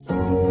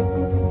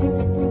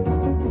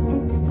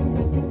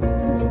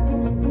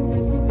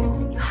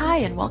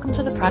And welcome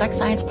to the Product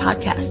Science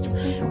Podcast,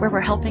 where we're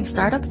helping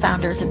startup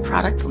founders and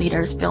product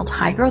leaders build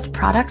high-growth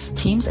products,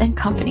 teams, and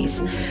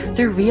companies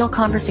through real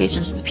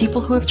conversations with people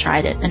who have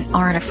tried it and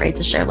aren't afraid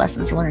to share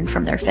lessons learned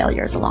from their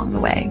failures along the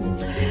way.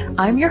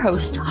 I'm your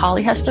host,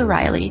 Holly Hester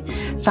Riley,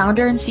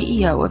 founder and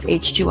CEO of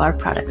H2R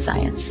Product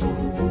Science.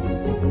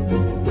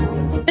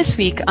 This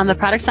week on the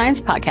Product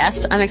Science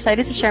Podcast, I'm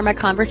excited to share my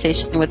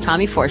conversation with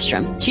Tommi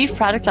Forsstrom, Chief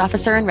Product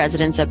Officer in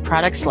Residence at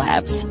Products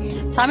Labs.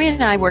 Tommi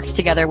and I worked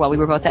together while we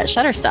were both at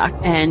Shutterstock,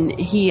 and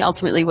he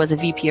ultimately was a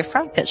VP of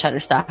Product at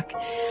Shutterstock.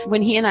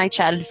 When he and I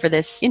chatted for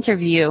this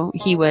interview,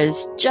 he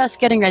was just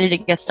getting ready to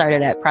get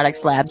started at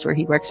Products Labs, where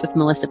he works with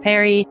Melissa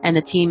Perry and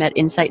the team at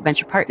Insight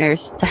Venture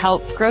Partners to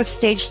help growth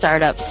stage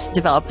startups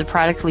develop the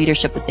product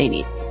leadership that they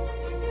need.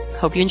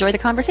 Hope you enjoy the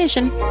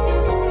conversation.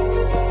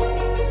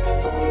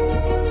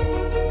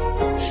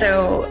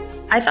 So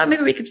I thought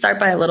maybe we could start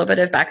by a little bit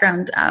of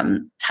background.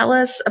 Tell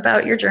us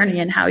about your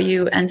journey and how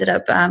you ended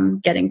up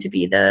getting to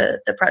be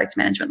the product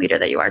management leader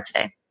that you are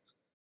today.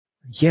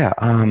 Yeah,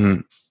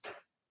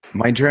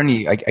 my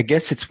journey, I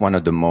guess it's one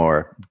of the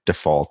more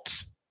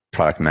default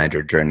product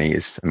manager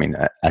journeys. I mean,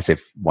 as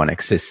if one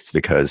exists,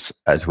 because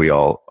as we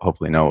all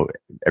hopefully know,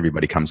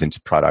 everybody comes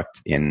into product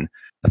in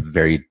a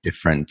very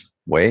different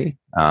way.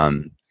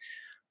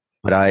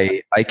 But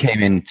I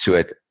came into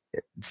it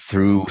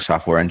through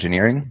software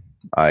engineering.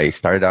 I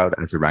started out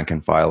as a rank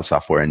and file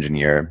software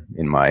engineer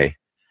in my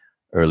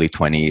early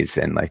 20s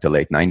and like the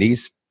late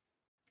 90s.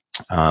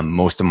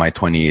 Most of my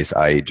 20s,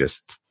 I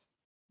just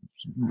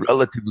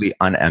relatively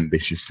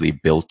unambitiously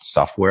built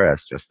software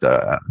as just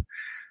a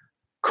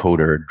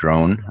coder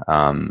drone.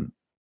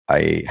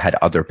 I had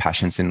other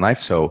passions in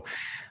life, so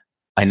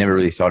I never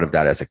really thought of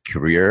that as a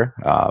career.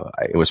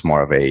 It was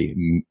more of a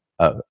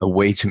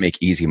way to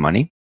make easy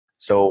money.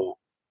 So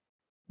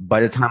by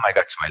the time I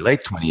got to my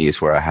late 20s,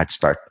 where I had to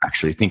start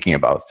actually thinking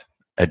about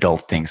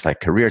adult things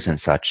like careers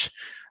and such,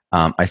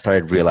 I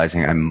started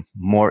realizing I'm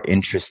more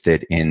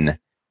interested in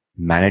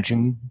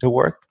managing the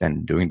work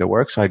than doing the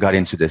work. So I got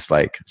into this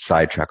like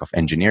sidetrack of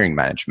engineering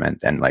management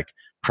and like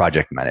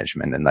project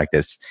management and like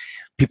this.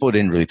 People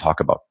didn't really talk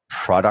about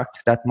product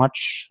that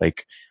much.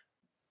 Like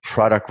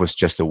product was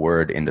just a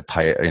word in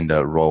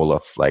the role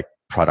of like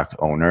product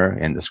owner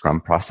in the Scrum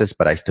process,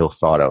 but I still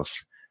thought of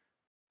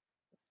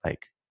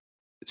like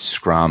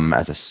Scrum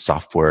as a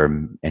software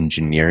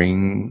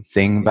engineering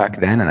thing back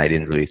then, and I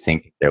didn't really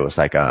think there was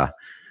like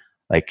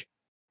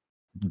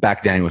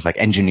back then it was like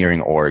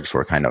engineering orgs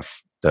were kind of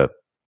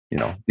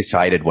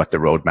decided what the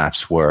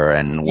roadmaps were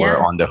and were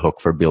on the hook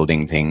for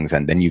building things,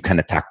 and then you kind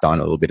of tacked on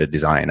a little bit of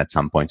design at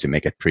some point to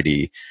make it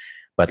pretty.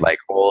 But like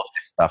all of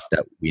the stuff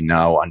that we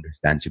now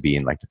understand to be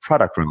in like the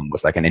product realm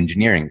was like an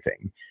engineering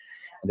thing.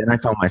 And then I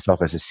found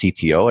myself as a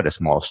CTO at a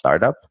small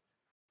startup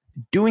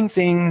doing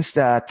things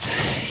that,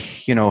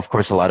 of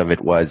course, a lot of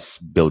it was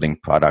building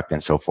product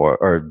and so forth,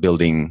 or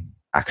building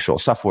actual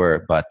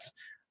software. But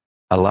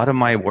a lot of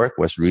my work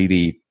was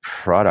really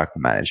product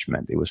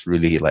management. It was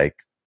really like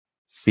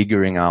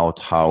figuring out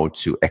how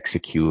to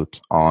execute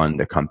on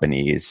the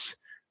company's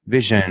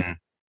vision,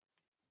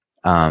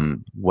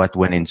 what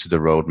went into the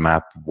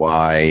roadmap,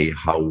 why,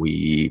 how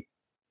we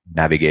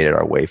navigated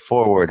our way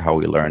forward, how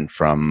we learned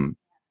from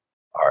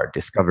our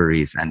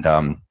discoveries. And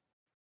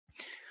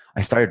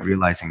I started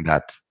realizing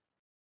that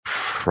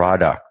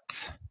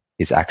product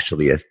is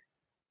actually a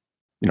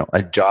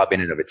job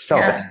in and of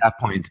itself. Yeah. And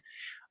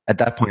at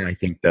that point, I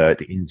think the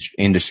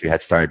industry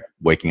had started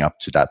waking up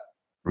to that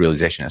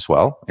realization as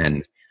well.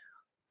 And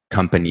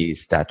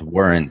companies that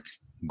weren't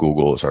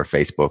Google's or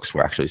Facebook's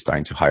were actually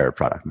starting to hire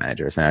product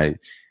managers. And I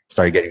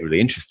started getting really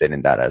interested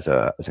in that as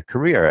a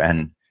career.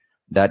 And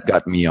that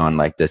got me on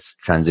like this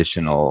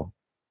transitional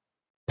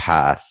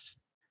path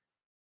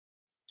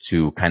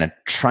to kind of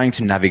trying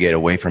to navigate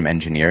away from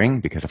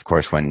engineering, because of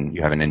course, when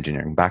you have an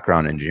engineering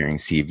background, engineering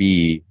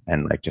CV,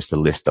 and like just a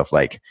list of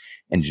like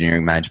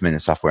engineering management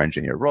and software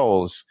engineer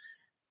roles,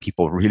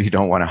 people really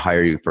don't want to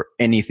hire you for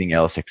anything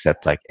else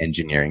except like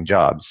engineering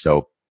jobs.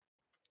 So,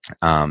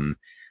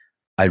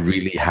 I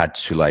really had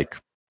to like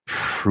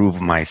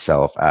prove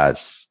myself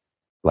as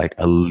like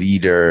a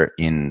leader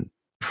in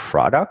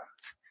product.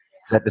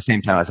 Because at the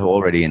same time, I was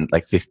already in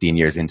like 15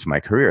 years into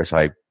my career. So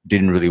I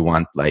didn't really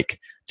want like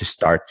to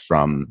start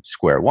from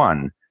square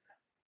one,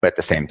 but at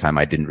the same time,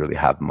 I didn't really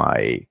have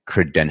my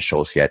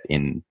credentials yet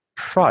in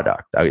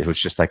product. It was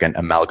just like an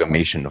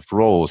amalgamation of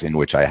roles in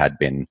which I had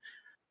been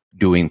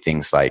doing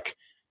things like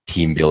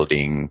team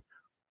building,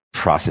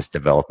 process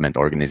development,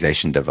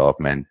 organization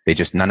development.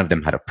 None of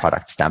them had a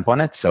product stamp on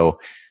it. So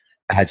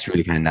I had to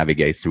really kind of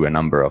navigate through a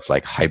number of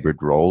like hybrid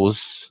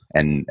roles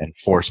and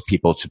force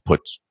people to put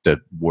the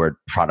word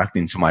product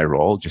into my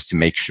role just to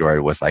make sure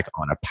it was like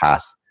on a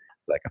path,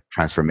 like a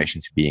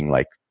transformation to being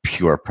like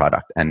pure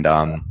product. And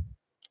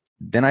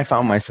then I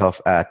found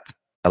myself at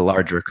a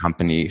larger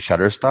company,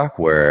 Shutterstock,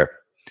 where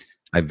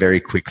I very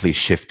quickly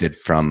shifted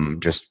from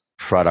just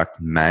product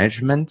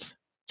management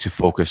to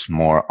focus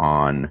more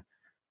on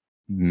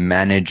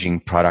managing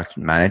product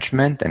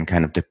management and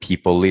kind of the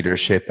people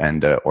leadership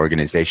and the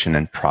organization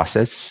and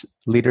process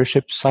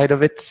leadership side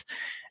of it.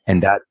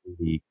 And that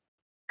really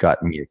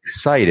got me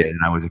excited. And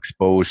I was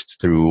exposed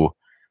through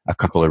a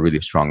couple of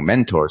really strong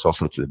mentors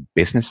also to the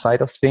business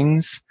side of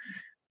things,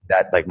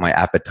 that like my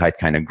appetite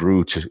kind of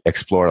grew to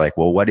explore like,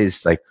 well,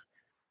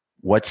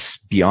 what's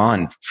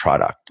beyond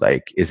product?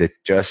 Like, is it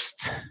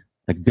just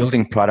like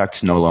building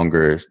products no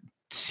longer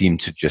seem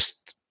to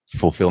just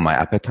fulfill my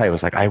appetite? It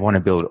was like, I want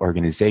to build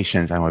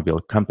organizations. I want to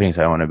build companies.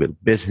 I want to build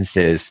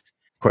businesses.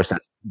 Of course,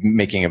 that's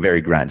making a very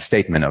grand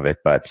statement of it,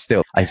 but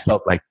still, I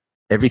felt like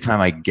every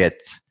time I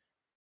get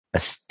a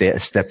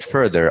step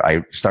further,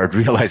 I start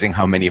realizing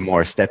how many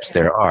more steps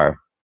there are.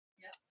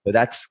 But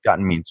that's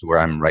gotten me to where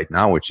I'm right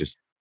now, which is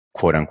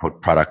quote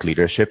unquote product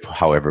leadership,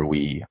 however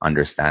we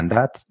understand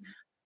that,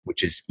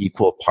 which is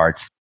equal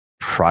parts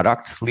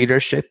product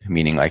leadership,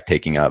 meaning like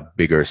taking a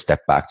bigger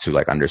step back to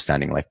like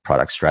understanding like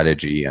product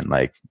strategy and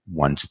like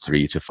 1 to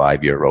 3 to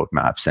 5 year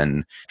roadmaps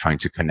and trying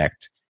to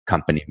connect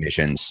company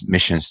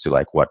missions to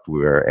like what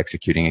we're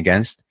executing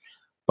against.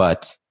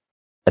 But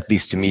at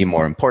least to me,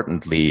 more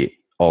importantly,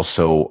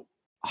 also,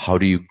 how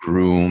do you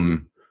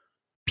groom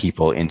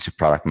people into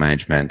product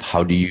management?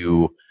 How do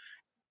you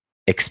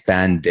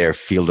expand their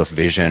field of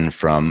vision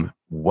from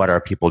what are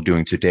people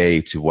doing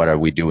today to what are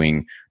we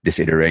doing this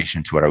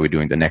iteration to what are we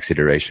doing the next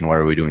iteration? What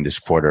are we doing this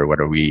quarter? What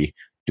are we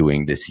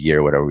doing this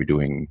year? What are we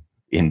doing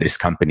in this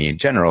company in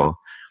general?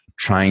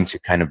 Trying to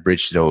kind of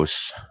bridge those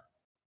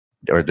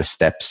or the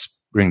steps,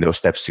 bring those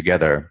steps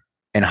together.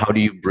 And how do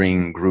you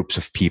bring groups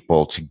of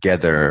people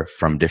together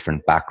from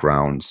different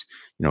backgrounds,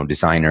 you know,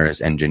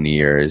 designers,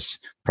 engineers,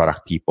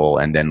 product people,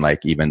 and then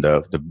like even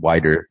the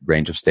wider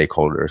range of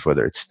stakeholders,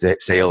 whether it's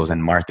sales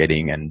and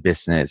marketing and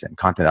business and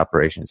content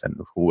operations and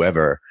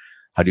whoever,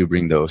 how do you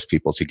bring those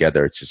people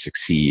together to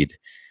succeed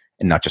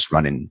and not just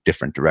run in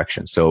different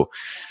directions? So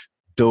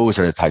those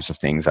are the types of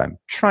things I'm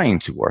trying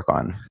to work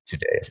on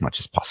today as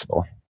much as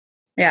possible.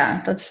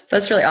 Yeah,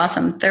 that's really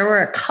awesome. There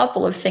were a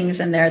couple of things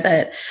in there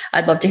that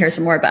I'd love to hear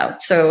some more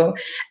about. So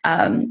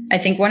I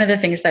think one of the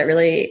things that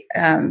really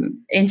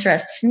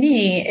interests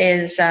me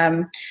is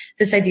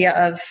this idea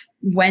of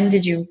when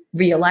did you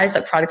realize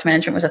that product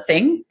management was a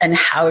thing, and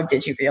how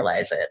did you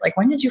realize it? Like,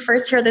 when did you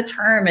first hear the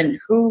term, and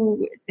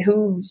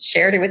who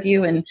shared it with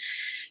you, and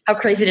how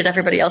crazy did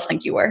everybody else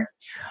think you were?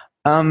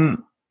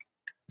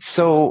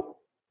 So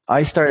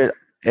I started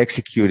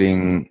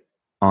executing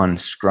on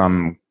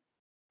Scrum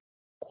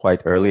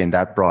quite early, and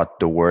that brought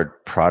the word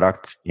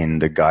product in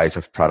the guise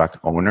of product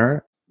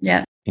owner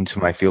into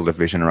my field of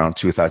vision around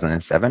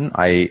 2007.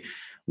 I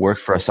worked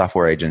for a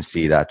software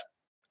agency that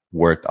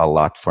worked a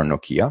lot for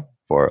Nokia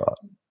for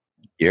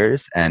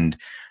years, and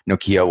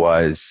Nokia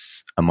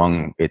was,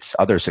 among its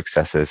other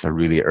successes, a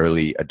really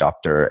early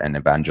adopter and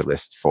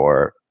evangelist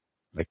for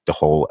like the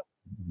whole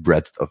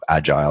breadth of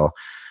agile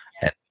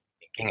and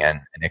thinking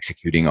and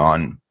executing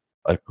on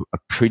a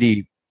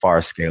pretty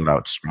far scaled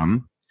out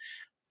Scrum,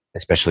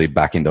 especially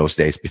back in those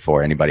days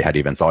before anybody had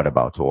even thought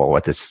about, well,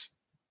 what does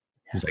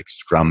like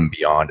Scrum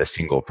beyond a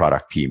single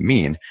product team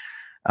mean?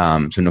 So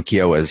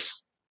Nokia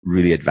was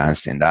really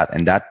advanced in that.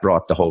 And that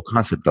brought the whole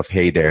concept of,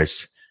 hey,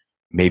 there's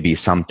maybe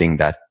something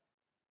that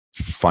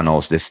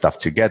funnels this stuff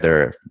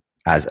together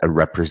as a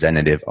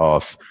representative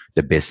of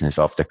the business,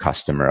 of the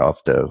customer, of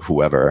the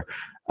whoever,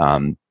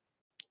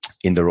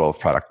 in the role of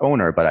product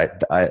owner.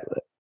 But I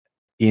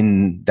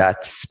in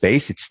that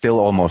space, it still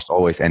almost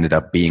always ended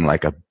up being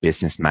like a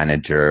business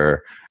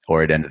manager,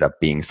 or it ended up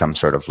being some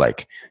sort of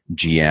like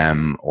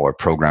GM or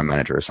program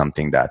manager or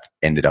something that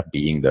ended up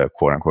being the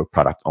quote unquote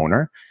product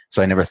owner.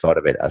 So I never thought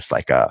of it as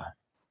like a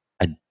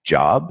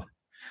job.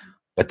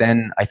 But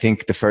then I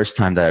think the first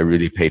time that I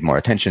really paid more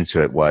attention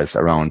to it was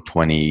around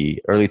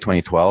early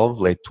 2012,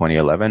 late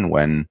 2011,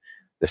 when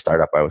the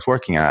startup I was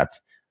working at,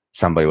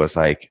 somebody was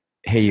like,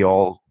 hey, you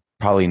all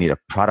probably need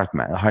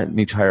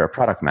need to hire a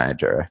product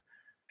manager.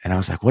 And I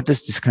was like, what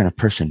does this kind of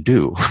person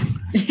do?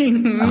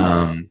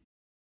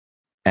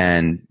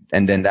 And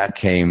then that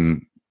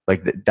came,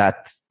 like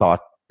that thought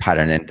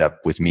pattern ended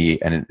up with me,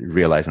 and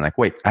realizing like,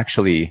 wait,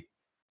 actually,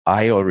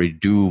 I already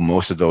do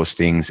most of those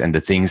things, and the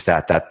things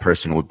that that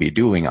person would be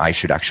doing, I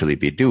should actually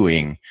be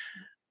doing.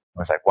 I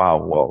was like, wow,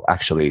 well,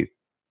 actually,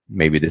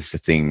 maybe this is a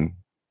thing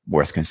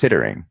worth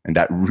considering. And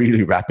that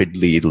really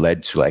rapidly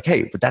led to like,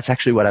 hey, but that's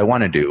actually what I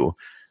want to do.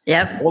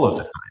 Yep. All of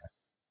the time.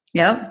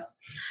 Yep.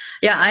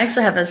 Yeah, I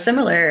actually have a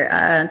similar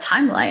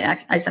timeline.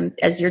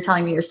 As you're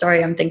telling me your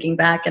story, I'm thinking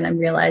back and I'm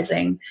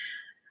realizing,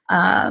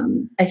 I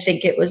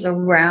think it was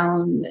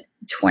around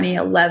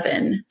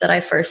 2011 that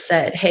I first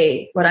said,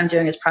 hey, what I'm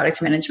doing is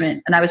product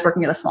management. And I was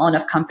working at a small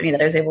enough company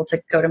that I was able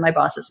to go to my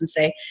bosses and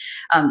say,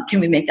 can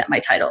we make that my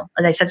title?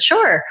 And they said,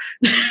 sure.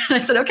 I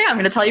said, okay, I'm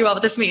going to tell you all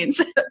what this means.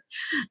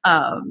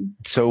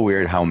 It's so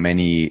weird how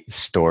many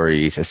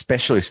stories,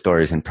 especially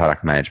stories in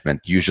product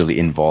management, usually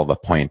involve a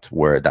point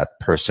where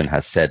that person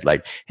has said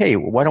like, hey,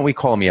 why don't we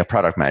call me a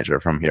product manager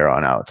from here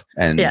on out?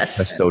 And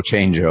presto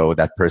changeo,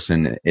 that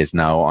person is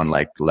now on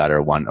like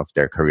ladder one of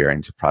their career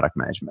into product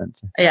management.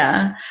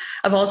 Yeah.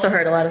 I've also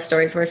heard a lot of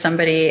stories where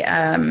somebody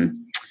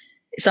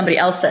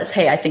else says,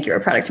 "Hey, I think you're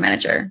a product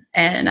manager."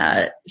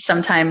 And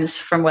sometimes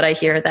from what I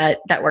hear,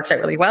 that works out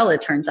really well.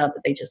 It turns out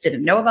that they just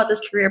didn't know about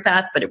this career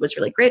path, but it was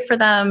really great for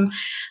them.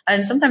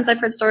 And sometimes I've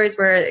heard stories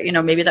where,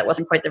 maybe that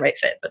wasn't quite the right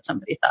fit, but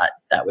somebody thought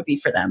that would be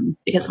for them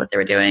because of what they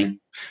were doing.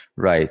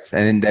 Right.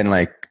 And then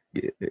like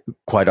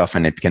quite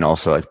often it can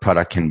also, like,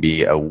 product can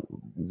be a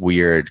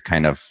weird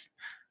kind of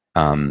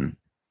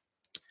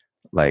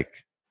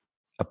like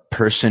a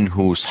person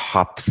who's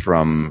hopped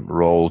from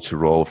role to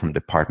role, from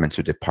department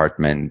to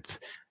department,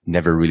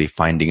 never really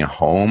finding a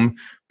home.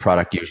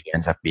 Product usually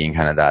ends up being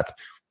kind of that,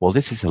 well,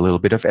 this is a little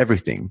bit of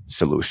everything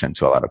solution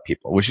to a lot of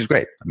people, which is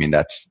great. I mean,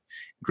 that's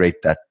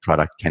great that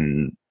product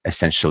can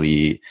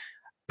essentially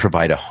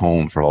provide a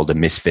home for all the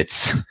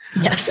misfits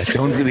Yes. that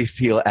don't really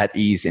feel at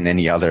ease in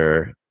any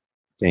other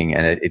thing.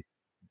 And it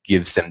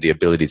gives them the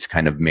ability to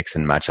kind of mix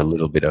and match a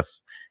little bit of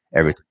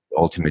everything,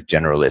 ultimate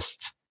generalist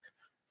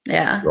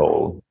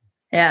role.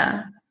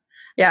 Yeah.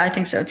 I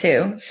think so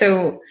too.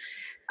 So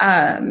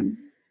I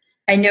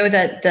know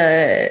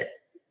that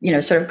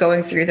sort of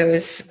going through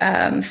those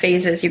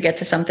phases, you get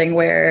to something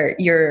where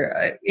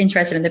you're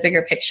interested in the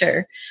bigger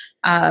picture.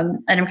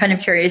 And I'm kind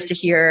of curious to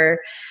hear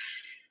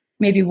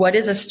maybe what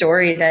is a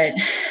story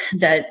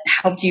that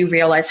helped you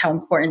realize how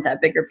important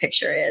that bigger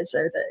picture is,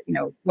 or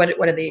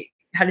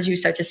how did you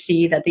start to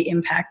see that the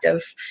impact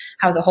of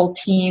how the whole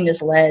team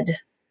is led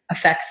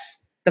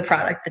affects the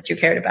product that you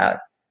cared about?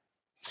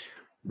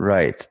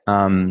 Right.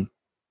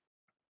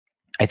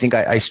 I think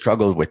I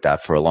struggled with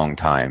that for a long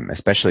time,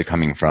 especially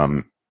coming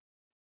from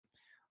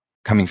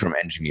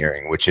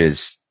engineering, which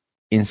is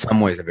in some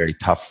ways a very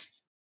tough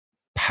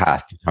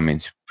path to come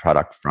into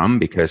product from,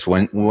 because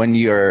when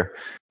you're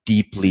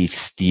deeply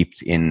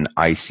steeped in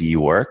IC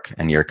work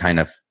and you're kind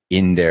of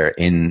in there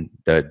in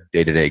the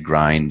day-to-day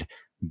grind,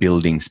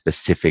 building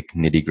specific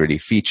nitty-gritty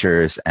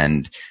features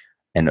and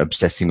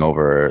obsessing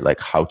over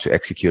like how to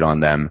execute on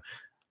them,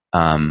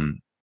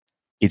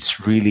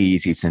 it's really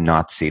easy to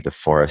not see the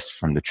forest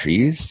from the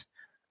trees.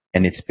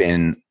 And it's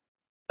been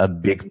a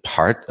big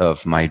part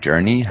of my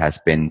journey has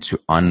been to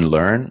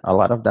unlearn a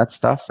lot of that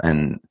stuff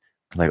and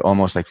like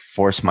almost like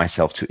force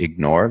myself to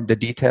ignore the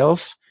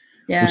details,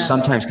 which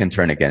sometimes can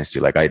turn against you.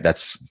 Like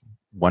that's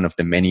one of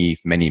the many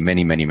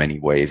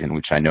ways in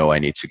which I know I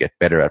need to get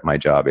better at my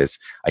job is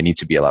I need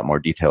to be a lot more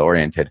detail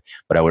oriented.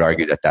 But I would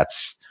argue that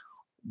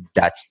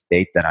that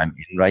state that I'm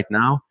in right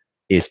now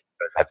is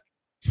because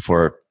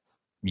for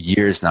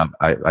years now,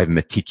 I've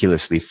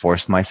meticulously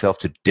forced myself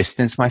to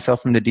distance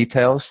myself from the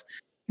details.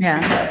 Yeah.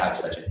 I have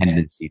such a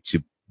tendency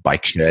to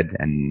bike shed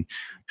and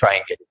try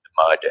and get in the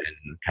mud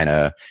and kind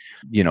of,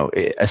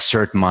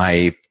 assert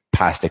my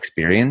past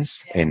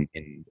experience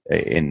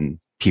in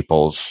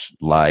people's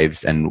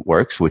lives and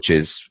works, which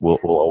will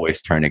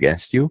always turn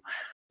against you.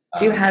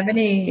 Do you have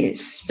any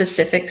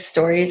specific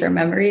stories or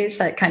memories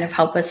that kind of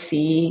help us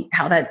see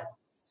how that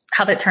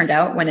turned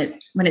out when it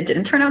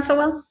didn't turn out so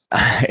well?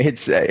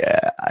 It's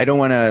I don't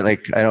want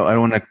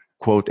to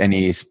quote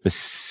any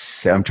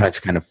specific. I'm trying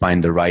to kind of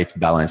find the right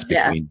balance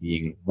between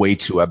being way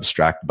too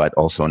abstract, but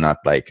also not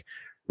like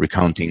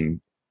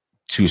recounting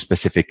too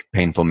specific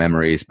painful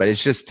memories. But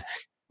it's just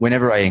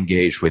whenever I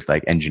engage with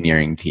like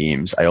engineering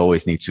teams, I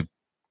always need to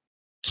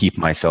keep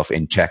myself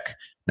in check,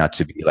 not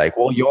to be like,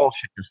 well, you all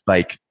should just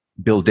like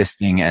build this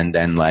thing and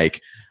then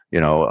like,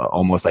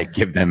 almost like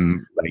give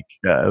them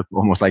like,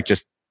 almost like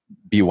just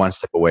be one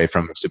step away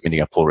from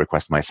submitting a pull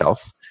request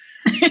myself,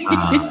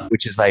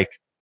 which is like,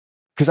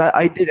 because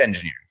I did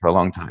engineering for a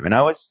long time and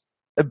I was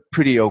a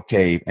pretty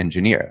okay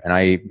engineer and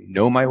I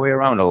know my way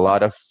around a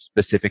lot of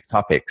specific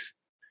topics.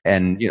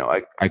 And,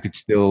 I could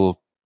still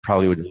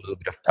probably with a little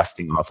bit of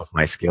dusting off of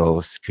my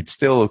skills could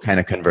still kind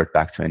of convert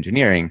back to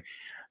engineering.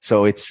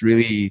 So it's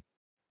really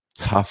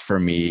tough for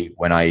me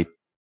when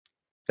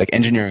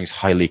engineering is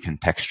highly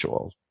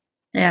contextual.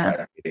 Yeah.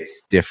 Right? It's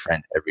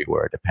different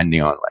everywhere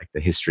depending on like the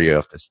history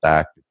of the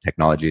stack, the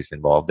technologies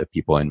involved, the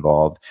people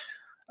involved.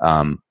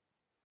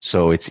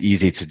 So it's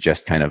easy to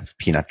just kind of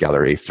peanut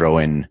gallery, throw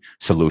in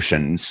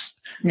solutions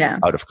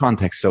out of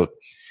context. So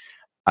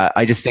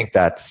I just think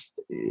that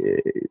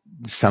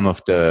some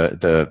of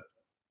the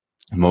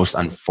most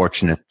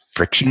unfortunate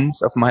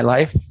frictions of my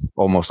life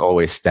almost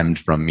always stemmed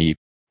from me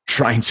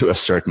trying to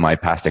assert my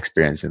past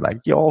experience and like,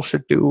 you all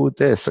should do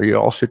this or you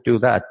all should do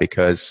that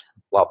because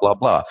blah, blah,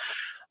 blah.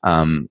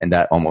 And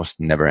that almost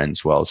never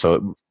ends well.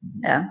 So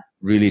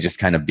really just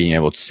kind of being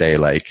able to say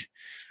like,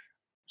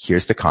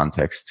 here's the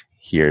context,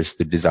 here's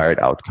the desired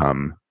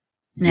outcome.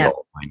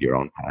 You'll find your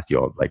own path.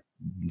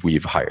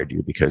 We've hired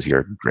you because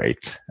you're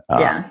great.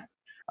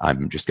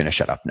 I'm just going to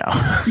shut up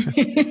now.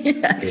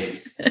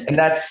 Yes. And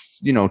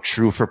that's,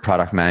 true for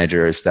product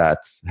managers that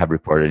have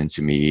reported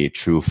into me,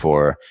 true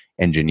for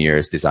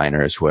engineers,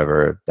 designers,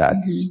 whoever that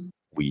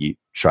we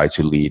try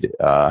to lead.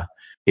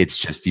 It's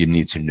just, you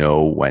need to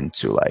know when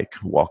to like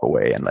walk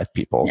away and let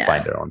people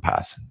find their own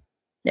path.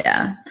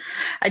 Yeah,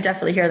 I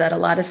definitely hear that a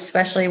lot,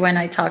 especially when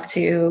I talk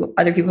to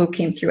other people who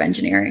came through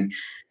engineering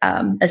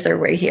as their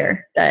way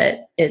here,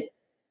 that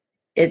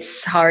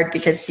it's hard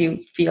because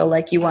you feel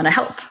like you want to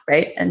help,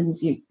 right? And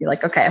you're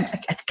like, okay,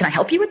 can I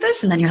help you with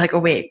this? And then you're like, oh,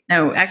 wait,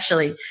 no,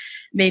 actually,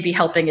 maybe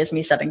helping is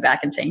me stepping back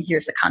and saying,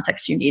 here's the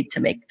context you need to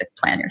make the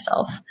plan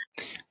yourself.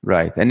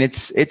 Right. And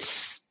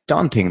it's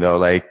daunting though.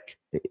 Like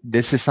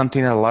this is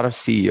something that a lot of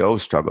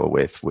CEOs struggle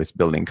with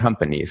building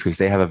companies, because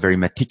they have a very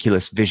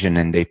meticulous vision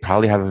and they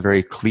probably have a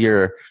very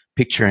clear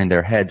picture in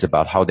their heads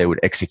about how they would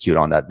execute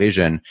on that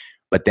vision.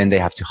 But then they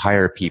have to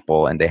hire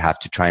people and they have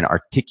to try and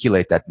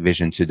articulate that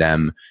vision to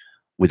them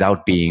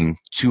without being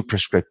too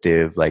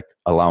prescriptive, like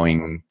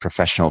allowing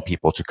professional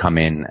people to come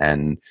in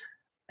and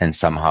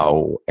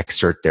somehow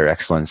exert their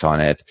excellence on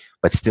it.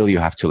 But still you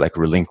have to like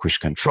relinquish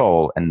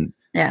control and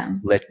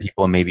let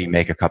people maybe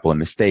make a couple of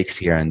mistakes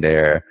here and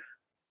there,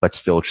 but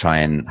still try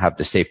and have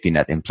the safety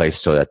net in place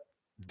so that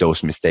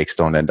those mistakes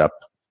don't end up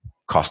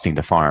costing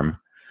the farm.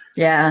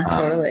 Yeah,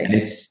 totally. And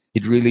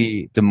it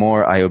really, the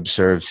more I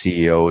observe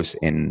CEOs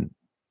in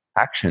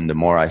action, the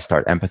more I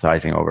start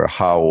empathizing over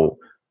how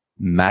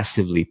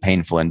massively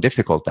painful and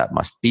difficult that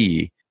must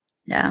be.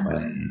 Yeah.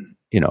 When,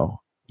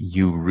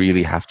 you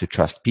really have to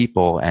trust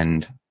people,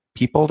 and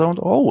people don't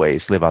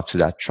always live up to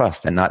that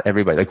trust. And not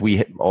everybody, like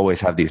we always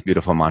have these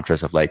beautiful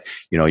mantras of like,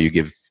 you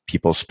give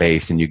people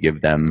space and you give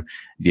them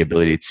the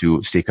ability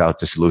to seek out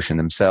the solution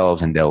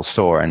themselves and they'll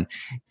soar. And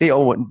they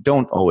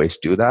don't always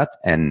do that.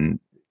 And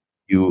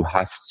you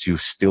have to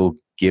still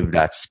give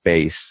that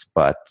space,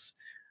 but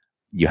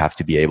you have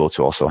to be able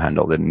to also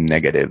handle the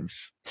negative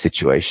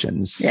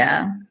situations.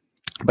 Yeah.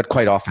 But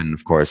quite often,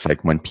 of course,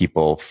 like when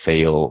people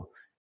fail,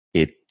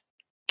 it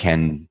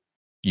can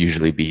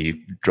usually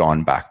be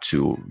drawn back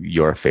to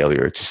your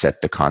failure to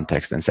set the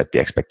context and set the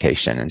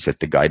expectation and set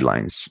the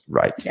guidelines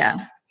right.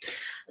 Yeah.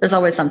 There's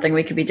always something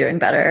we could be doing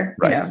better.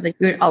 Right. Like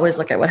we always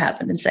look at what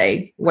happened and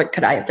say, what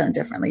could I have done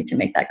differently to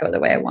make that go the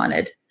way I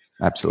wanted?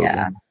 Absolutely.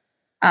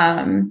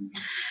 Yeah.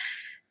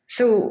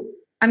 So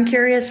I'm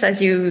curious,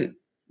 as you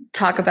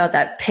talk about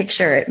that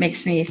picture, it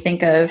makes me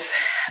think of,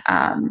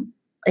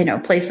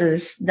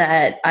 places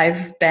that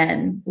I've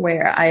been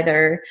where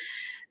either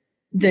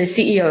the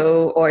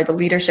CEO or the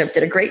leadership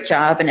did a great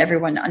job and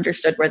everyone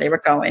understood where they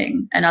were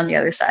going. And on the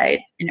other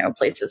side,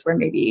 places where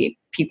maybe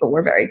people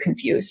were very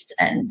confused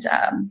and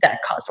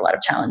that caused a lot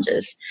of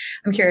challenges.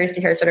 I'm curious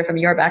to hear sort of from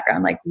your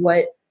background, like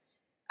what,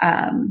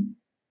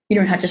 you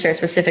don't have to share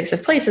specifics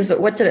of places,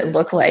 but what did it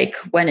look like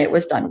when it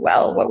was done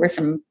well? What were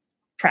some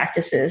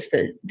practices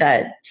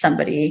that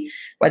somebody,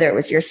 whether it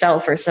was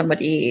yourself or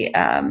somebody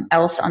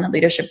else on the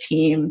leadership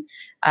team,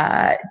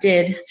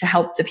 did to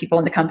help the people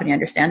in the company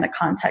understand the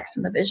context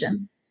and the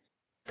vision?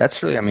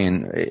 That's really,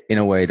 in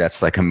a way,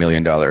 that's like $1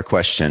 million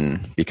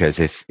question, because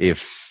if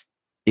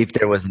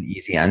there was an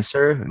easy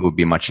answer, it would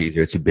be much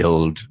easier to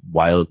build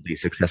wildly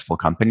successful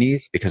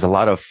companies, because a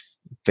lot of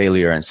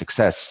failure and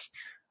success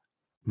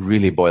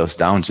really boils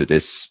down to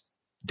this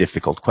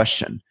difficult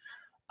question.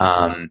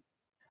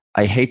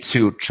 I hate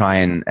to try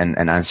and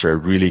answer a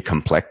really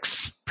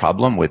complex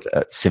problem with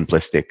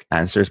simplistic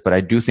answers, but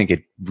I do think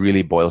it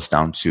really boils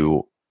down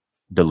to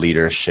the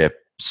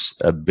leadership's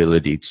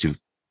ability to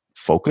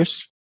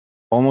focus.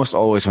 Almost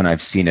always when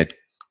I've seen it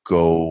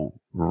go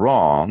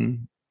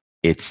wrong,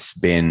 it's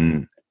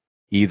been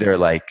either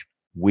like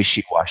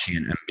wishy-washy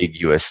and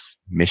ambiguous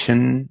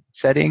mission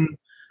setting,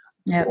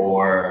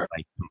 or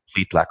like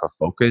complete lack of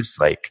focus,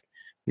 like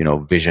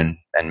vision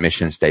and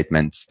mission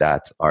statements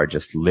that are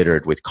just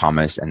littered with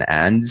commas and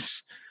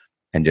ands,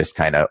 and just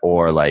kind of,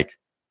 or like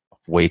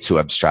way too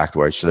abstract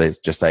words. So it's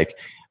just like,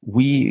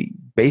 we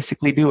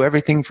basically do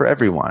everything for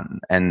everyone.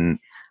 And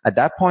at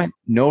that point,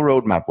 no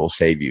roadmap will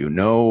save you.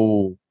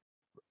 No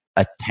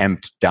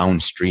attempt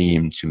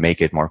downstream to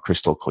make it more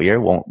crystal clear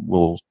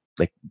will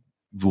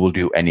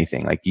do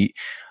anything. Like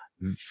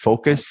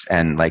focus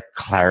and like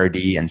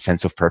clarity and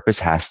sense of purpose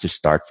has to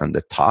start from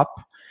the top.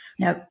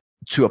 Yep.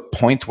 To a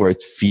point where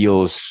it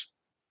feels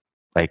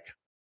like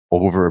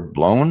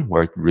overblown,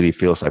 where it really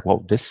feels like,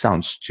 well, this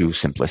sounds too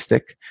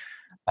simplistic.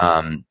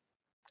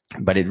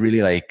 But it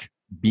really, like,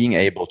 being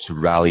able to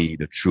rally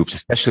the troops,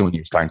 especially when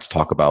you're starting to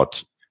talk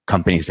about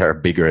companies that are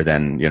bigger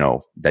than,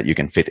 that you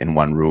can fit in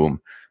one room.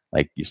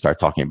 Like you start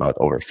talking about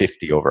over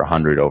 50, over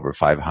 100, over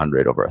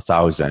 500, over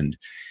 1,000.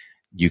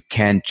 You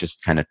can't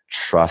just kind of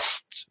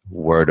trust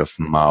word of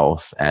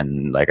mouth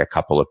and like a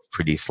couple of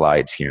pretty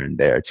slides here and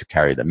there to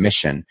carry the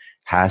mission.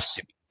 Has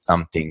to be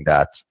something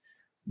that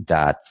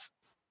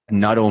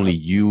not only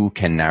you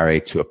can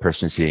narrate to a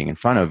person sitting in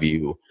front of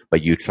you,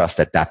 but you trust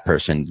that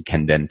person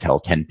can then tell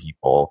 10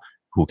 people,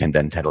 who can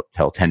then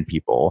tell 10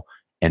 people,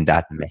 and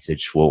that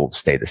message will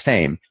stay the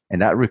same.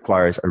 And that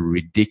requires a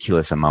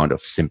ridiculous amount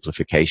of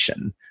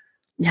simplification.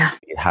 Yeah.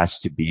 It has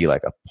to be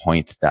like a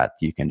point that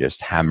you can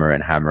just hammer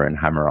and hammer and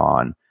hammer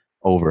on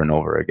over and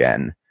over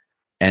again.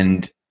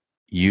 And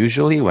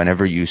usually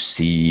whenever you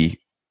see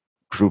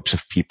groups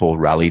of people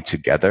rally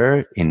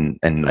together and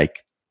like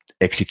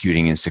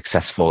executing in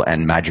successful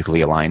and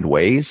magically aligned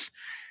ways,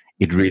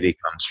 it really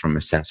comes from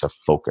a sense of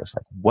focus.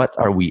 Like, what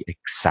are we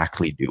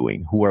exactly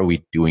doing? Who are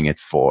we doing it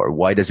for?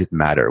 Why does it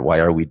matter? Why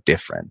are we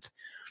different?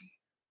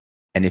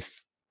 And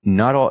if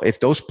if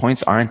those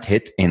points aren't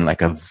hit in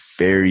like a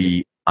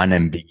very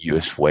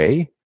unambiguous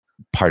way,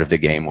 part of the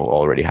game will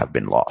already have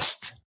been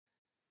lost.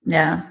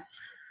 Yeah,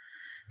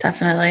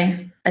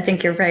 definitely. I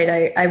think you're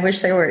right. I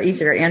wish there were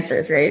easier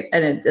answers, right?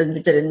 And it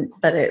didn't,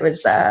 but it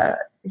was,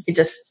 you could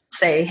just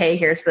say, hey,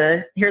 here's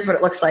what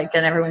it looks like,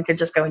 and everyone could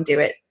just go and do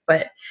it.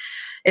 But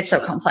it's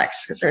so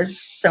complex because there's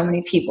so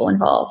many people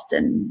involved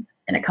in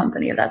a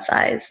company of that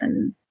size.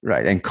 And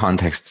right. And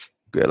context,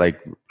 like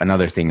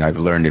another thing I've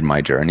learned in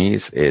my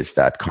journeys is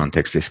that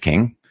context is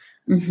king.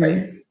 Mm-hmm.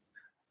 Right?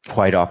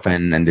 Quite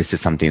often, and this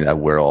is something that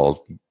we're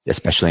all,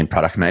 especially in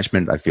product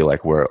management, I feel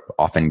like we're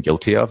often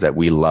guilty of, that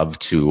we love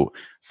to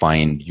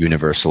find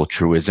universal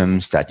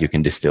truisms that you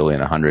can distill in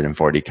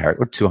 140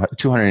 characters, or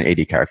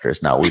 280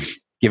 characters. Now we've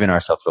given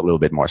ourselves a little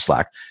bit more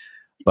slack,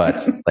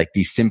 but like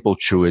these simple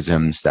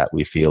truisms that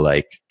we feel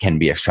like can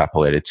be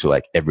extrapolated to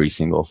like every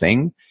single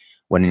thing,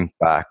 when in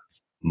fact,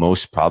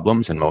 most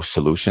problems and most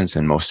solutions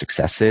and most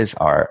successes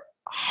are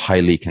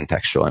highly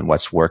contextual, and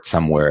what's worked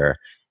somewhere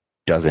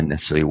doesn't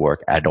necessarily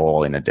work at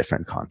all in a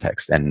different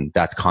context. And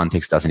that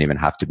context doesn't even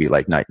have to be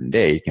like night and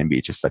day. It can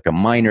be just like a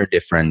minor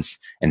difference,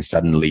 and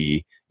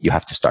suddenly you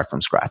have to start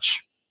from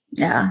scratch.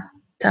 Yeah,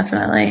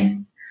 definitely.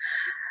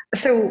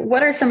 So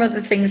what are some of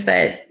the things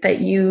that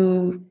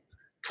you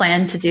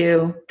plan to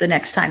do the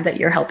next time that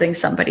you're helping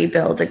somebody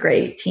build a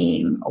great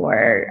team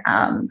or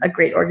a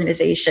great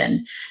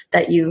organization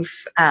that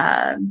you've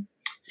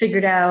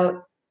figured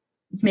out,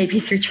 maybe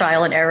through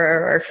trial and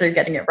error, or if they're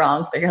getting it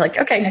wrong, but you're like,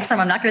 okay, next time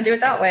I'm not going to do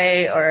it that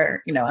way,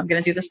 or, I'm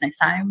going to do this next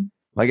time?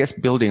 Well, I guess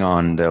building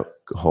on the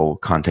whole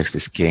context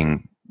is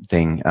king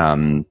thing.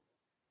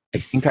 I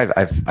think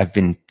I've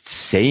been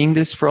saying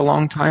this for a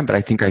long time, but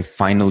I think I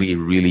finally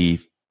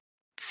really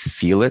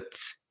feel it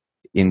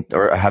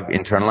or have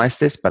internalized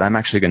this, but I'm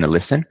actually going to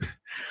listen.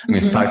 I'm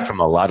going to start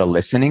from a lot of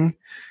listening.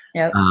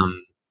 Yep.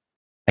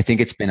 I think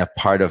it's been a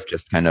part of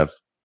just kind of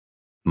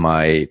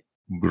my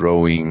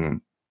growing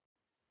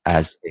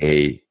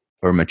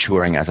or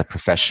maturing as a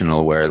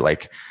professional, where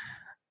like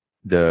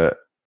the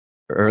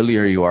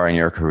earlier you are in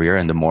your career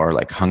and the more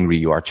like hungry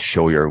you are to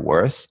show your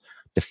worth,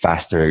 the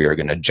faster you're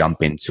going to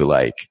jump into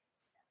like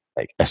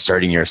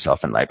asserting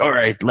yourself and like, all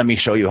right, let me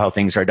show you how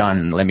things are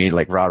done. Let me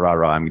like rah, rah,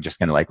 rah. I'm just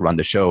going to like run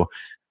the show.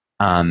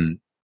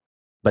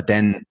 But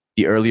then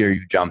the earlier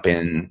you jump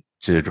in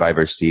to the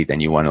driver's seat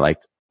and you want to like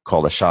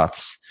call the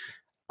shots,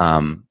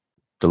 the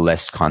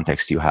less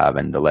context you have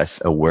and the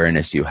less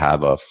awareness you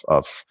have of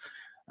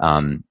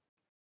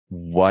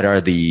what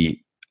are the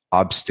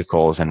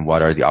obstacles and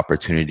what are the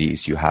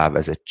opportunities you have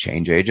as a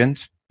change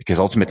agent. Because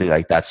ultimately,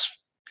 like that's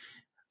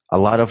a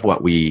lot of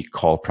what we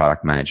call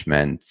product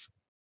management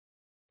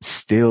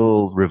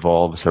still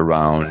revolves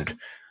around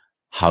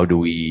how do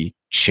we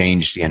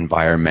change the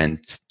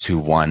environment to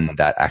one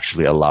that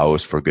actually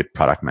allows for good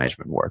product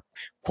management work.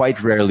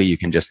 Quite rarely you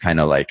can just kind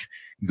of like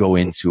go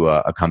into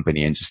a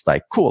company and just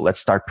like, cool, let's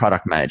start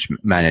product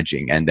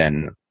managing, and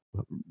then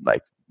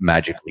like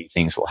magically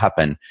things will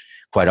happen.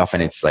 Quite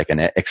often it's like an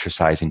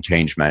exercise in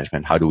change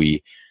management. How do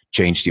we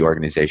change the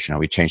organization? How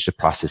do we change the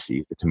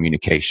processes, the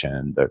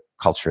communication, the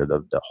culture,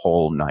 the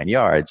whole 9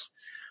 yards?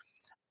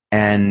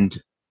 And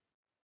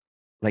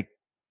like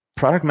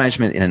product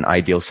management in an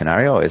ideal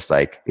scenario is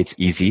like, it's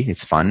easy,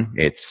 it's fun,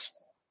 it's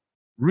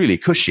really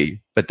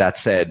cushy. But that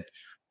said,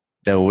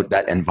 though,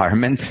 that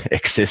environment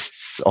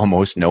exists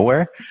almost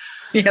nowhere.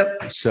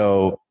 Yep.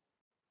 So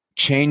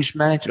change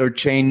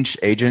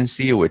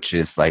agency, which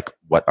is like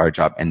what our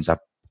job ends up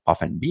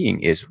often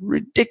being, is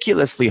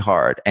ridiculously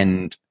hard.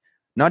 And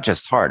not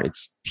just hard,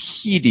 it's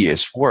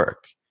tedious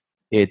work.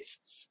 It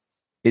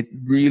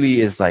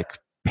really is like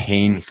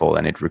painful,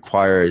 and it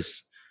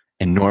requires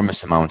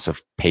enormous amounts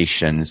of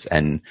patience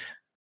and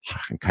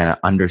kind of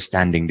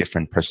understanding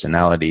different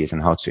personalities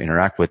and how to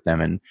interact with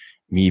them. And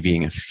me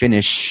being a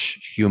Finnish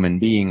human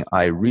being,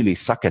 I really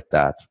suck at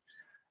that.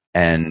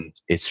 And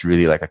it's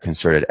really like a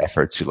concerted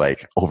effort to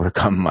like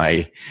overcome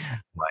my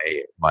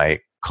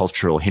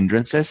cultural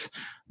hindrances.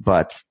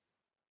 But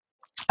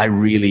I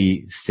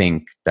really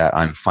think that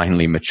I'm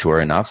finally mature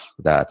enough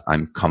that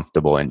I'm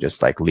comfortable in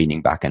just like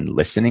leaning back and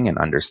listening and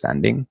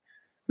understanding.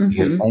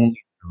 Because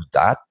only through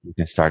that you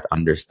can start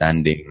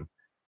understanding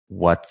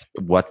what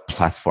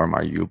platform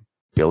are you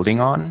building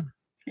on.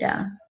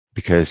 Yeah.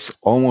 Because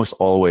almost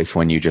always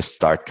when you just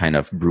start kind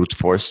of brute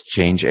force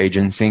change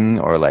agencing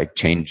or like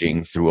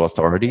changing through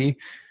authority,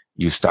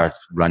 you start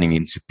running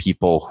into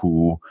people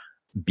who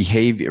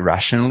behave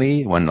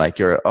irrationally when like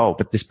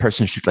but this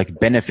person should like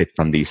benefit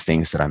from these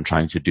things that I'm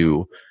trying to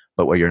do.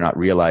 But what you're not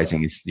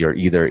realizing is you're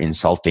either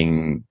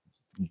insulting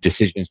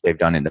decisions they've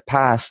done in the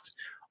past,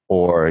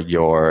 or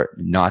you're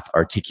not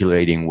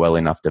articulating well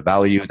enough the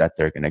value that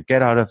they're going to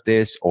get out of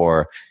this,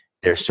 or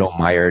they're so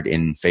mired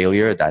in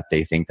failure that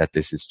they think that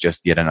this is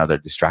just yet another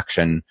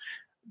distraction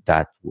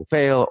that will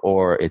fail,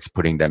 or it's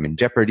putting them in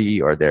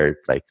jeopardy, or their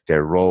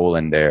role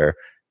and their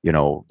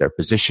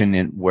position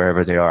in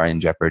wherever they are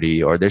in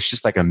jeopardy, or there's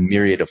just like a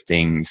myriad of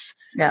things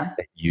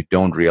that you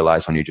don't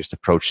realize when you just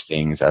approach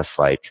things as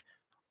like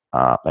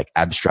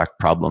abstract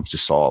problems to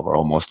solve, or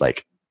almost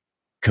like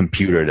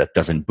computer that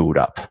doesn't boot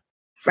up.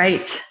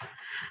 Right.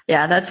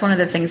 Yeah, that's one of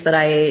the things that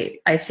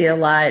I see a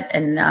lot,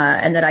 and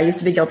that I used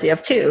to be guilty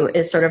of too,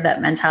 is sort of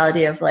that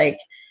mentality of like,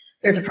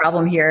 there's a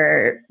problem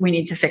here, we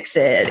need to fix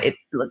it.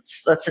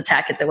 Let's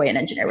attack it the way an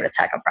engineer would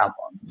attack a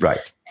problem.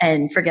 Right.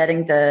 And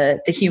forgetting the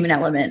human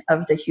element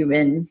of the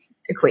human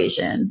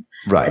equation.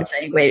 Right. And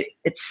saying, wait,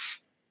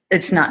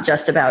 it's not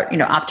just about,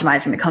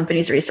 optimizing the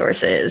company's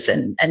resources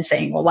and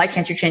saying, well, why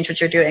can't you change what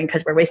you're doing?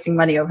 Because we're wasting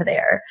money over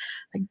there.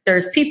 Like,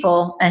 there's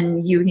people,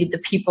 and you need the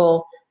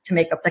people to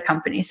make up the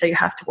company. So you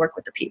have to work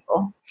with the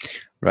people.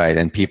 Right.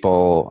 And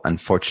people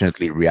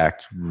unfortunately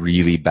react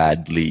really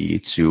badly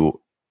to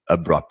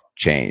abrupt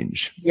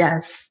change.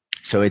 Yes.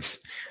 So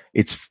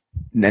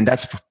and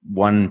that's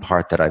one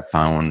part that I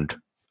found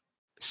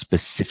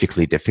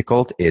specifically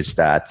difficult, is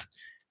that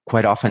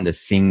quite often the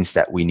things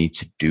that we need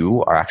to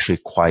do are actually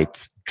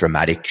quite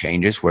dramatic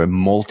changes where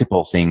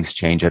multiple things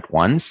change at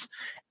once,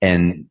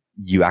 and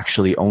you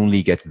actually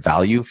only get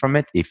value from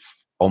it if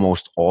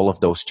almost all of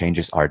those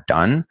changes are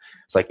done.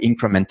 It's like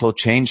incremental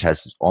change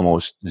has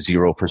almost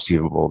zero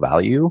perceivable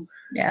value.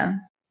 Yeah.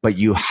 But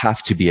you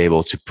have to be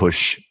able to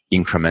push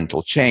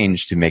incremental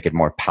change to make it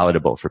more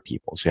palatable for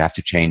people. So you have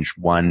to change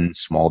one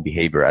small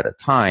behavior at a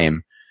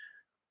time.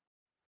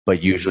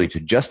 But usually to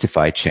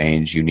justify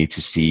change, you need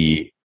to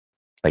see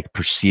like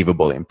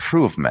perceivable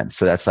improvement.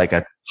 So that's like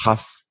a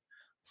tough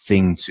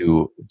thing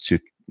to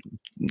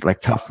like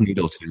tough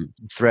needle to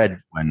thread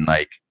when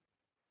like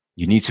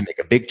you need to make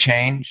a big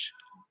change,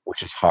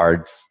 which is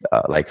hard,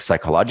 like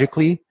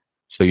psychologically.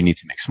 So you need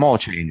to make small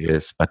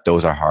changes, but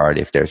those are hard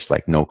if there's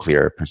like no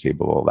clear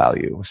perceivable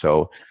value.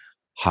 So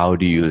how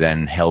do you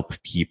then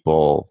help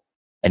people,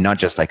 and not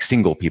just like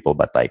single people,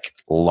 but like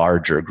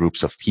larger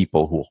groups of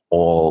people who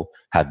all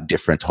have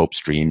different hope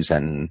streams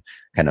and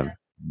kind of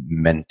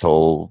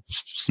mental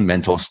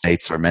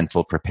states or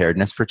mental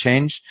preparedness for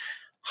change?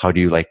 How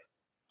do you like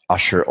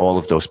usher all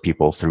of those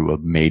people through a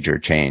major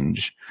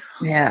change?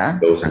 Yeah.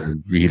 Those are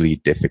really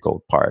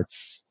difficult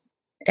parts.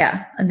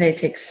 Yeah. And they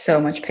take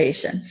so much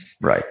patience.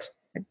 Right.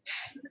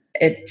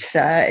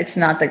 It's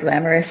not the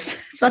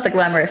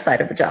glamorous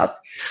side of the job.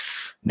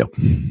 No.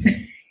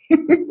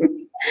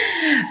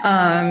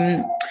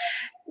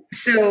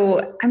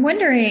 So I'm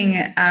wondering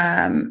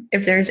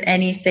if there's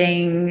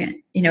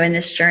anything, in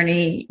this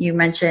journey. You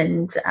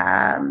mentioned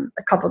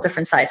a couple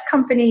different size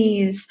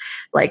companies,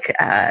 like,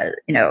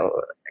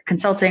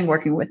 consulting,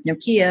 working with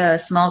Nokia,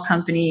 small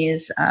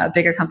companies,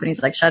 bigger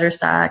companies like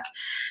Shutterstock.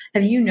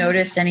 Have you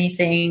noticed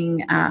anything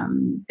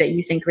that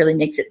you think really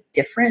makes it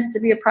different to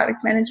be a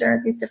product manager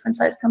at these different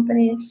size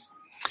companies?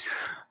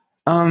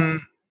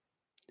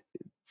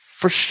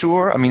 For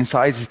sure. I mean,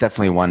 size is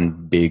definitely one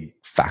big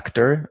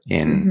factor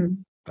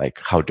in like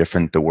how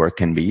different the work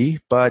can be.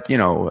 But,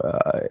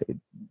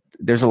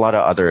 there's a lot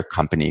of other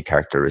company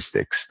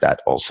characteristics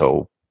that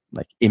also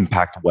like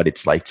impact what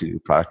it's like to do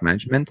product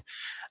management.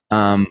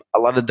 A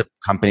lot of the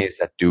companies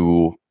that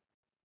do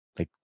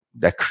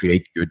that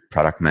create good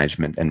product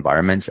management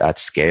environments at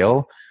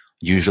scale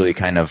usually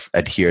kind of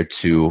adhere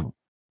to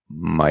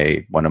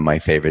one of my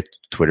favorite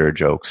Twitter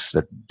jokes,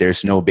 that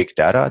there's no big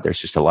data, there's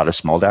just a lot of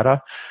small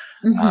data.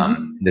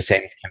 The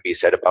same can be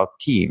said about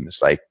teams.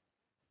 Like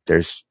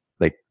there's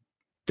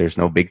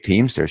no big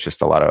teams, there's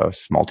just a lot of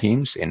small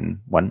teams in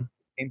one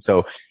team.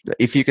 So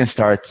if you can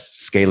start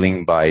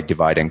scaling by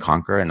divide and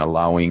conquer and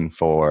allowing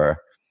for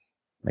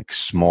like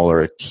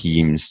smaller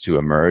teams to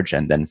emerge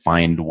and then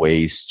find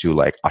ways to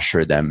like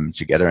usher them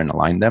together and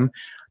align them,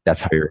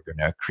 that's how you're going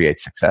to create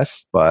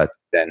success. But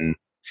then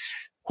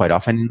quite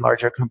often in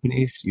larger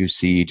companies, you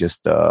see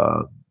just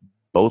a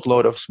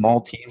boatload of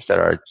small teams that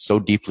are so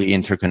deeply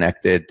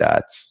interconnected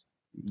that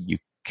you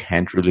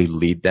can't really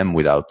lead them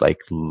without like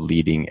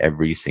leading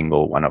every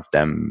single one of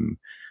them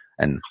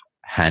and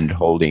hand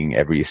holding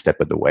every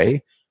step of the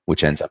way,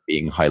 which ends up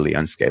being highly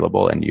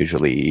unscalable and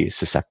usually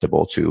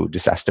susceptible to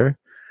disaster.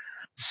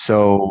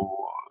 So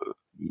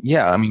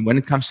yeah, I mean, when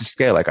it comes to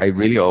scale, like I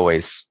really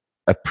always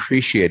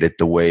appreciated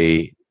the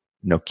way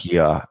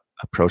Nokia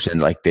approached it.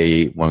 And like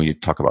when you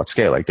talk about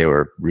scale, like they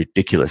were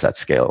ridiculous at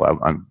scale.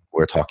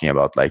 We're talking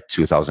about like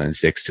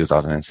 2006,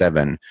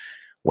 2007,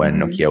 when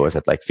Nokia was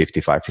at like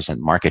 55%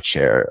 market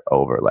share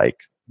over like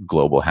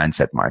global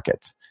handset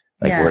market.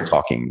 Like we're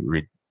talking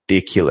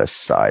ridiculous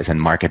size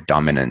and market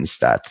dominance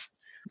that,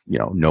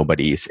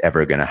 nobody's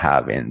ever going to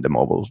have in the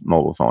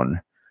mobile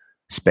phone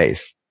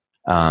space.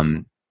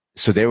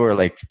 So they were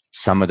like,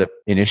 some of the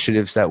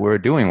initiatives that we're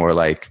doing were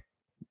like,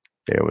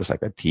 there was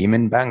like a team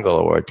in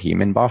Bangalore, a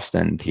team in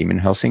Boston, team in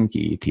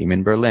Helsinki, team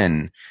in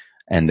Berlin,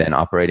 and then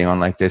operating on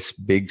like this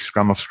big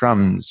scrum of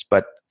scrums.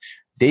 But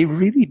they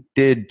really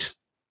did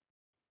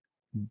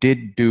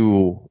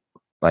do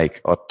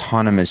like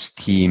autonomous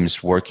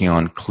teams working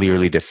on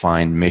clearly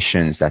defined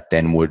missions that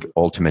then would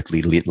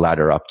ultimately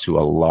ladder up to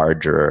a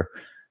larger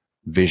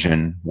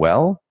vision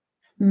well.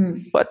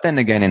 But then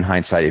again, in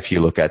hindsight, if you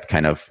look at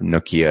kind of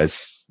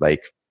Nokia's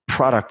like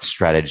product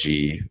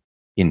strategy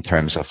in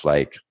terms of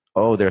like,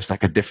 oh, there's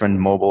like a different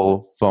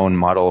mobile phone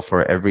model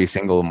for every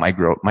single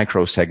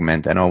micro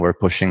segment, and we're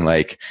pushing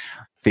like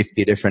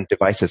 50 different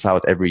devices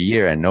out every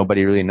year and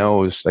nobody really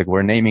knows, like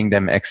we're naming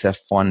them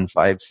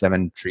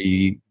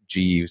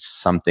XF1573G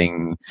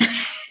something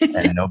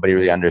and nobody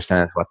really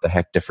understands what the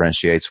heck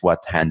differentiates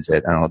what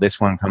handset. I don't know, this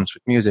one comes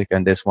with music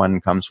and this one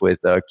comes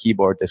with a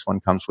keyboard, this one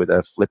comes with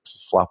a flip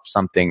flop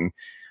something.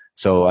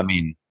 So I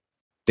mean,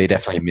 they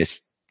definitely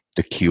missed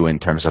the cue in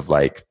terms of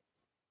like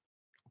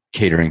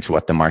catering to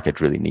what the market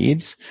really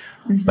needs,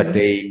 but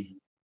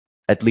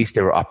at least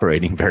they were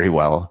operating very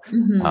well.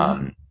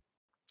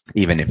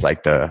 Even if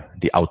like the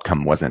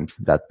outcome wasn't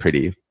that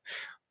pretty.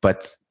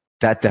 But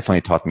that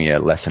definitely taught me a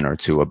lesson or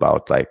two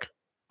about like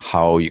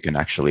how you can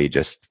actually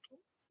just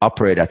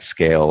operate at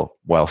scale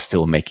while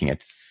still making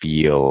it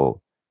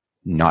feel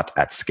not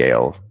at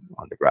scale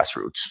on the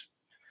grassroots.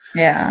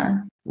 Yeah.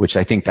 Which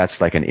I think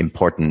that's like an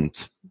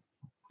important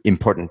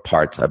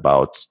part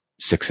about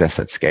success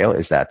at scale,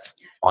 is that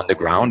on the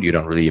ground, you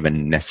don't really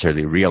even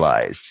necessarily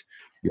realize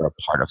you're a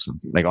part of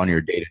something. Like on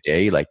your day to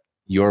day, like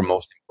your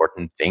most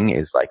important thing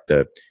is like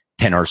the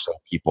 10 or so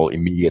people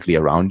immediately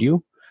around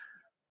you.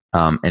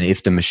 And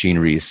if the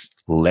machinery is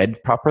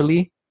led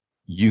properly,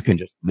 you can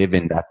just live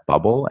in that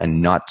bubble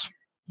and not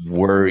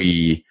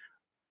worry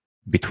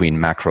between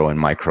macro and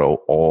micro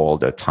all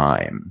the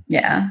time.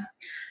 Yeah.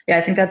 Yeah,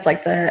 I think that's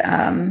like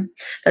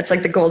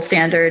the gold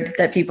standard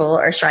that people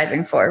are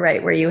striving for,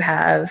 right? Where you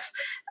have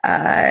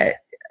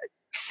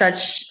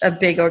such a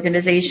big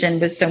organization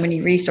with so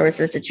many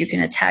resources that you can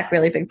attack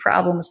really big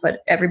problems, but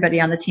everybody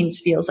on the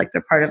teams feels like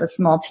they're part of a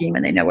small team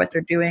and they know what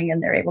they're doing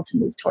and they're able to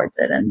move towards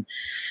it. And,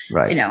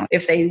 you know,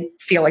 if they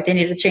feel like they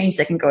need to change,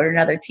 they can go to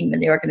another team in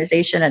the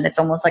organization, and it's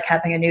almost like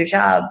having a new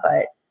job,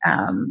 but,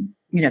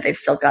 you know, they've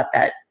still got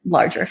that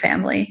larger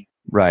family.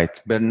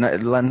 Right. But not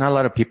a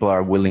lot of people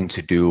are willing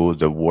to do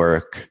the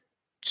work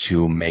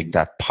to make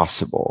that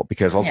possible,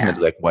 because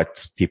ultimately, like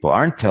what people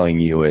aren't telling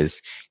you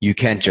is you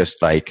can't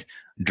just like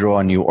draw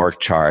a new org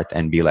chart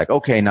and be like,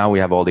 okay, now we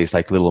have all these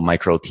like little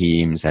micro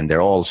teams and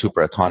they're all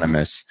super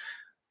autonomous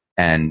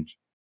and,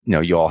 you know,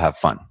 you all have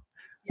fun.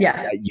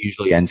 Yeah. That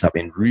usually ends up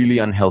in really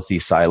unhealthy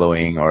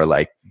siloing or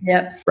like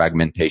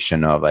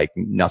fragmentation of like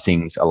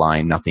nothing's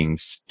aligned,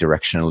 nothing's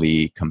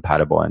directionally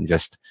compatible, and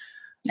just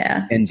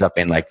ends up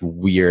in like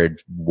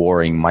weird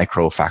warring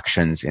micro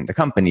factions in the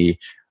company.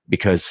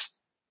 Because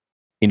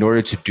in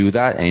order to do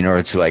that and in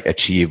order to like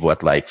achieve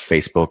what like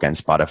Facebook and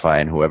Spotify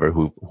and whoever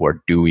who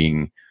are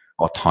doing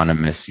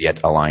autonomous yet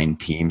aligned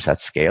teams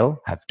at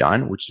scale have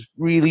done, which is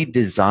really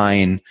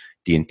design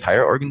the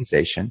entire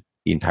organization,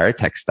 the entire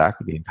tech stack,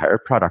 the entire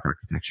product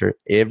architecture,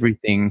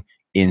 everything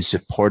in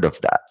support of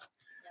that.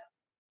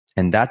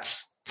 And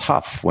that's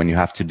tough when you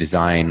have to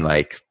design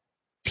like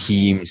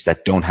teams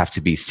that don't have to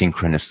be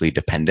synchronously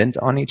dependent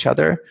on each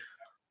other,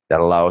 that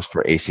allows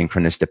for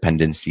asynchronous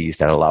dependencies,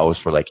 that allows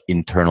for like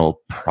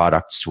internal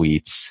product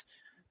suites,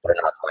 but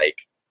not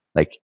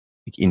like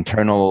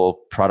internal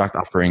product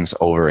offerings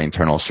over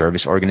internal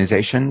service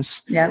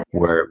organizations,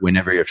 where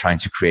whenever you're trying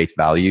to create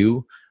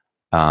value,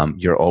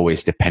 you're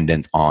always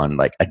dependent on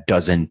like a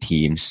dozen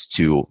teams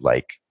to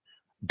like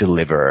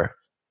deliver.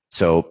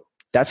 So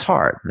that's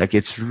hard. Like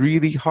it's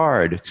really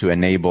hard to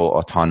enable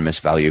autonomous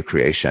value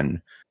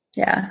creation.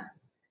 Yeah,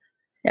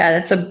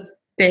 that's a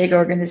big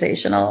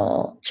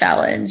organizational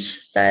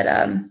challenge that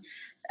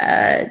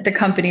the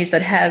companies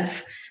that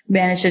have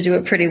managed to do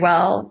it pretty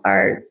well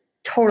are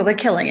totally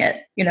killing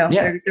it. You know,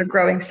 they're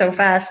growing so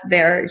fast.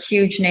 They're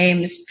huge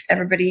names.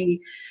 Everybody,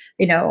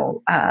 you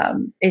know,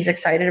 is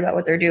excited about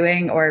what they're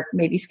doing, or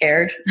maybe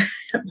scared.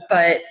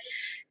 but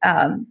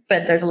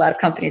there's a lot of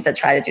companies that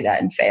try to do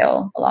that and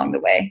fail along the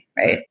way,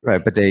 right?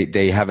 Right, but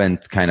they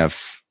haven't kind of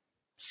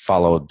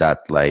followed that,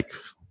 like,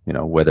 you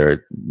know,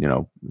 whether, you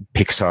know,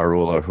 Pixar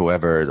rule or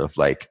whoever, of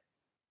like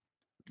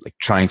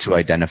trying to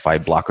identify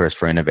blockers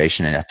for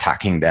innovation and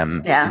attacking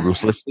them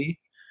ruthlessly.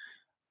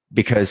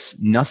 Because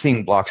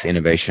nothing blocks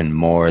innovation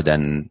more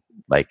than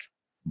like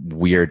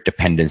weird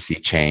dependency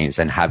chains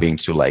and having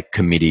to like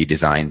committee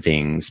design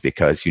things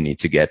because you need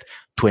to get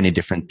 20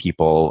 different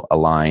people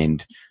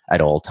aligned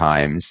at all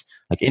times.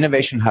 Like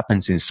innovation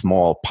happens in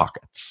small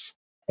pockets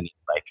and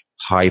like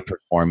high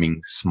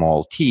performing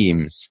small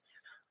teams.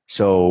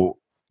 So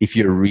if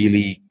you're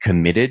really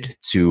committed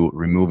to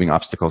removing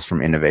obstacles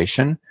from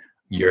innovation,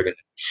 you're going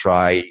to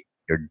try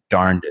your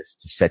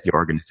darndest to set your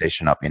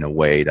organization up in a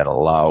way that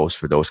allows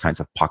for those kinds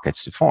of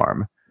pockets to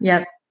form.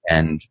 Yep.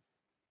 And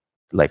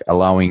like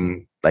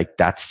allowing like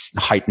that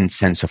heightened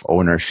sense of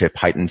ownership,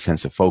 heightened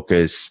sense of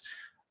focus,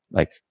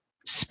 like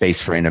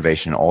space for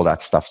innovation, all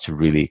that stuff to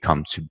really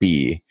come to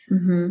be,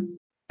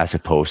 as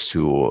opposed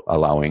to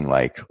allowing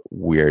like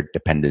weird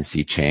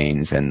dependency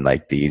chains and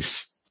like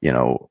these, you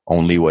know,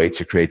 only way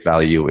to create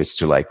value is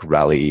to like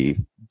rally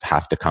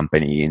half the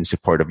company in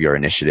support of your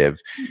initiative.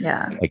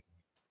 Yeah. Like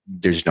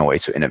there's no way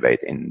to innovate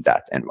in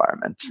that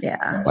environment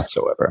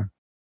whatsoever.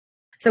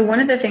 So one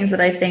of the things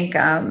that I think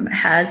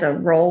has a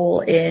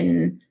role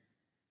in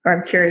or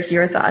I'm curious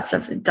your thoughts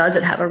of, does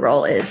it have a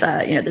role, is,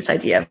 this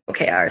idea of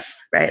OKRs,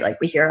 right? Like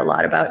we hear a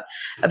lot about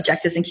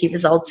objectives and key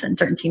results and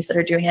certain teams that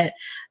are doing it.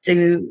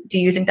 Do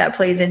you think that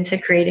plays into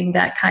creating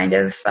that kind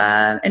of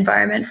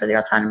environment for the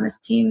autonomous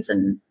teams,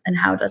 and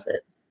how does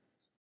it?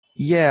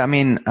 Yeah, I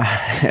mean,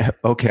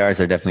 OKRs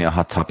are definitely a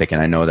hot topic.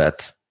 And I know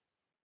that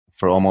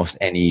for almost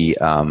any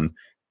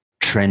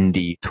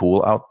trendy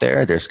tool out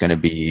there, there's going to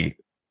be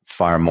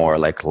far more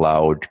like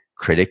loud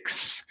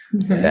critics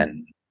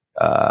than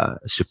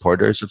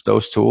supporters of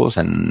those tools.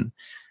 And,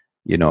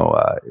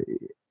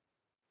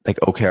 like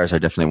OKRs are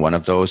definitely one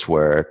of those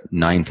where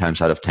 9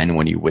 times out of 10,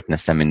 when you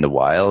witness them in the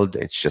wild,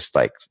 it's just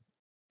like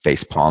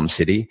face palm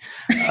city.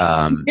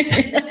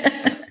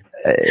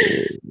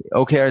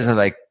 OKRs are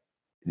like,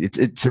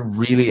 it's a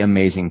really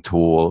amazing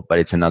tool, but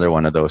it's another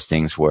one of those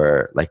things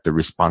where like the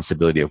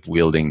responsibility of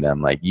wielding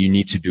them, like you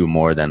need to do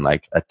more than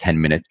like a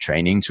 10-minute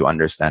training to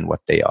understand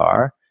what they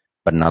are.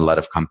 But not a lot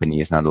of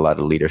companies, not a lot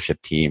of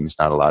leadership teams,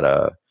 not a lot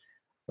of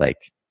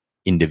like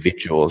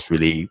individuals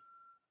really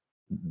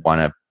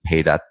want to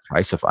pay that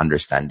price of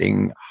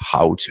understanding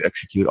how to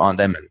execute on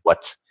them and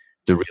what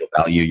the real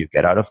value you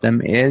get out of them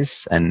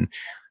is. And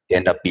they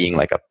end up being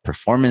like a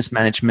performance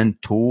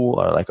management tool,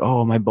 or like,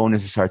 oh, my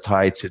bonuses are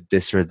tied to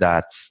this or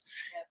that,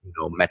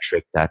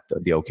 metric that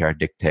the OKR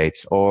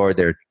dictates, or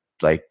they're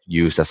like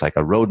used as like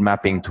a road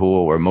mapping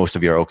tool where most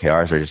of your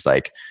OKRs are just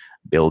like,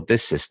 build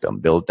this system,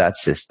 build that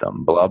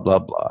system, blah, blah,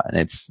 blah. And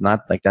it's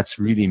not like, that's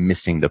really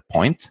missing the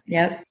point.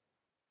 Yep.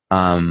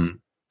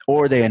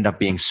 Or they end up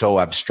being so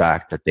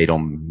abstract that they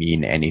don't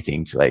mean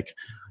anything to like,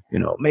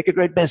 make a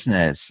great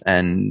business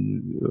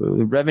and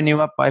revenue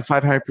up by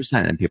 500%.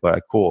 And people are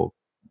like, cool,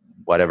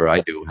 whatever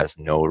I do has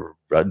no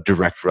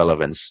direct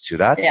relevance to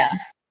that. Yeah.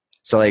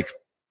 So like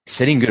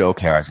setting good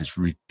OKRs is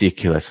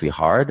ridiculously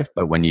hard,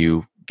 but when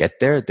you get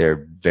there,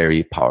 they're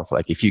very powerful.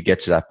 Like if you get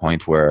to that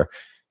point where,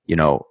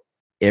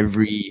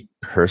 every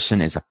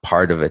person is a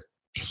part of a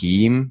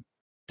team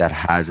that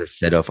has a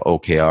set of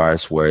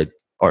OKRs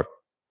or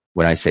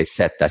when I say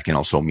set, that can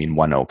also mean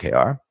one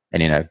OKR.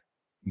 And in a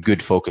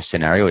good focus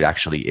scenario, it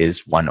actually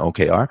is one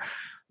OKR,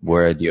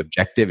 where the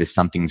objective is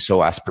something so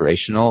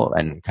aspirational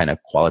and kind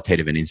of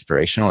qualitative and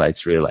inspirational that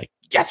it's really like,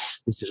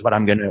 yes, this is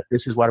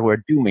what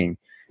we're doing.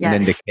 Yes.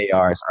 And then the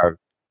KRs are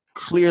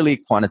clearly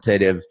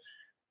quantitative,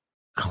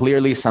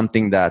 clearly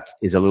something that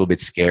is a little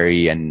bit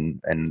scary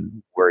and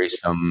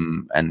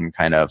worrisome and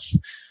kind of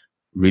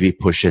really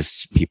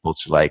pushes people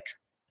to like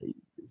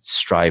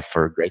strive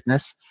for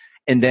greatness.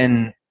 And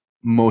then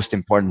most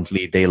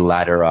importantly, they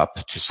ladder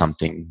up to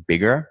something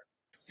bigger.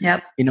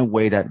 Yep. In a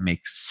way that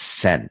makes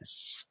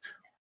sense.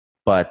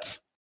 But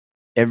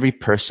every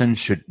person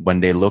should, when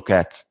they look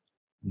at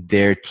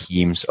their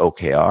team's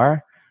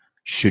OKR,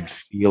 should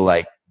feel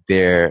like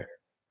they're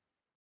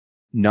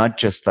not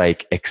just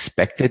like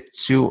expected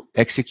to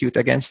execute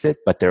against it,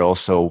 but they're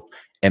also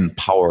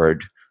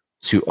empowered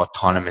to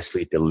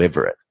autonomously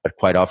deliver it. But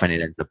quite often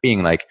it ends up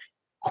being like,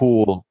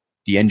 cool,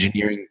 the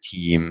engineering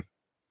team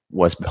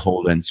was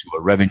beholden to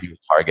a revenue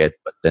target,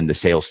 but then the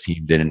sales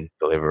team didn't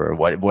deliver, or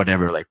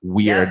whatever, like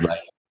weird,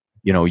 like,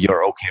 your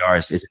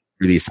OKRs isn't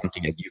really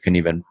something that you can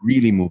even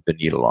really move the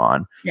needle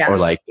on. Or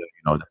like,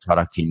 the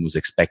product team was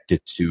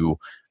expected to,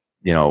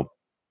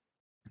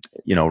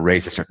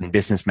 raise a certain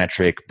business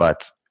metric,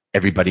 but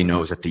everybody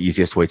knows that the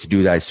easiest way to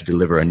do that is to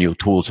deliver a new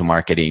tool to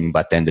marketing.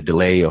 But then the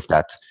delay of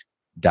that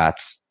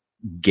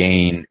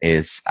gain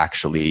is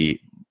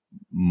actually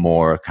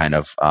more kind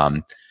of,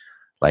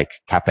 like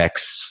CapEx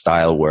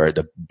style, where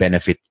the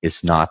benefit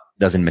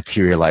doesn't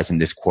materialize in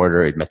this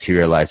quarter. It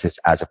materializes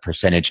as a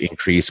percentage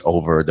increase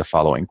over the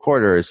following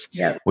quarters,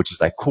 which is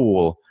like,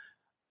 cool.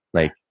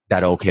 Like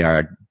that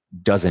OKR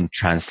doesn't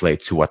translate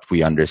to what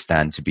we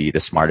understand to be the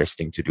smartest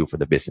thing to do for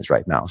the business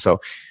right now. So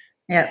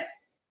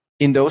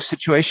in those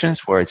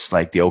situations where it's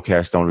like the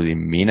OKRs don't really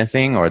mean a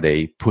thing, or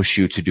they push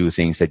you to do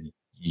things that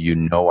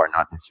are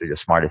not necessarily the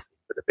smartest thing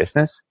for the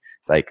business,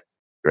 it's like,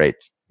 great.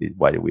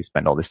 Why did we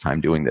spend all this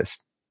time doing this?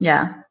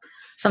 Yeah.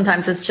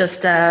 Sometimes it's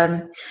just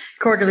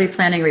quarterly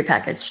planning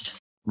repackaged.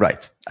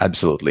 Right.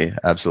 Absolutely.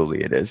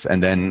 Absolutely it is.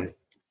 And then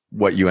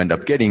what you end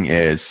up getting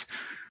is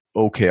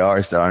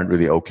OKRs that aren't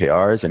really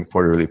OKRs and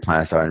quarterly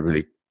plans that aren't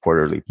really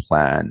quarterly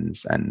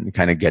plans, and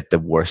kind of get the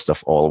worst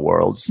of all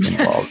worlds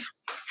involved.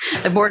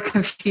 And more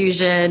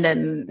confusion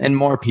and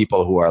more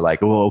people who are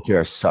like, oh,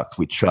 OKRs sucked.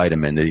 We tried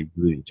them and they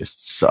really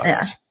just sucked.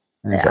 Yeah.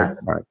 And it's like,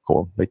 all right,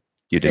 cool. But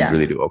you didn't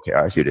really do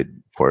OKRs. You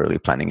did quarterly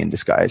planning in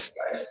disguise.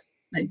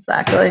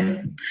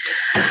 Exactly.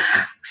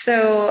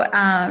 So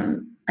I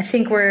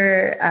think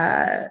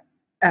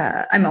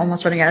I'm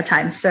almost running out of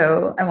time.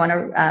 So I want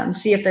to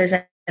see if there's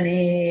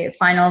any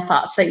final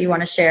thoughts that you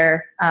want to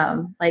share.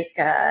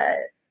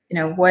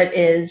 What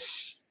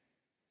is,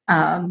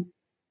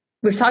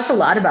 we've talked a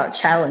lot about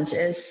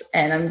challenges,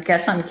 and I'm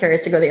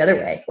curious to go the other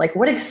way. Like,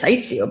 what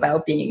excites you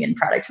about being in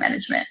product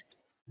management?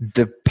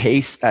 The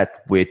pace at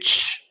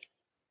which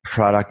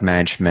product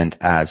management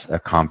as a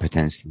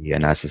competency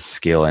and as a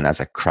skill and as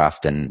a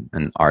craft and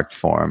an art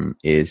form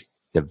is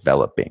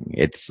developing.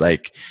 It's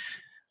like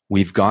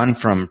we've gone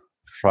from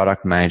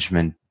product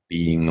management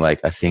being like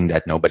a thing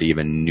that nobody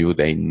even knew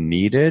they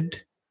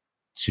needed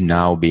to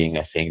now being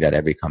a thing that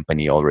every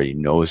company already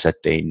knows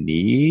that they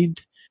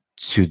need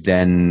to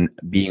then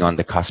being on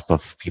the cusp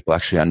of people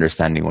actually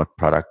understanding what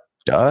product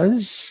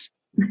does.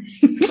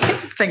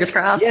 Fingers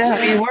crossed. Yeah,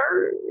 I mean,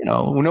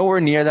 we're nowhere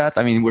near that.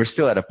 I mean, we're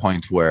still at a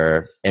point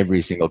where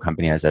every single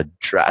company has a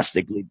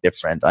drastically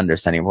different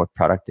understanding of what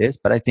product is.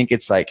 But I think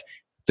it's like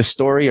the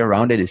story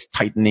around it is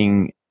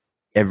tightening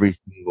every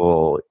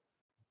single,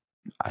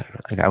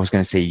 I was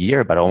going to say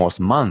year, but almost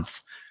month.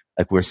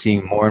 Like we're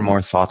seeing more and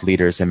more thought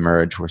leaders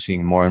emerge. We're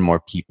seeing more and more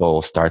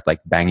people start like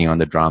banging on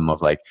the drum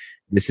of like,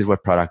 this is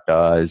what product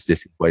does.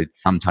 This is what it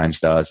sometimes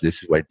does.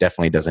 This is what it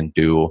definitely doesn't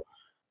do.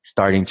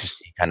 Starting to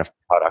see kind of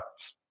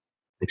products,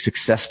 like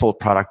successful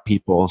product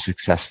people,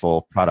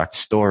 successful product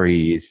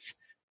stories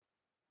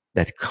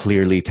that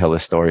clearly tell a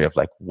story of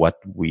like what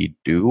we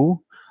do.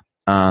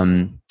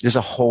 There's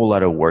a whole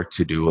lot of work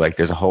to do. Like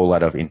there's a whole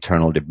lot of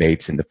internal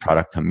debates in the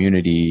product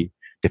community,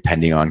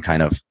 depending on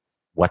kind of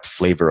what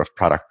flavor of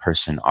product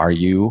person are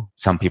you.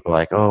 Some people are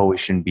like, oh, we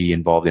shouldn't be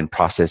involved in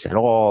process at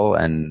all.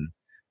 And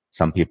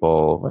some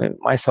people,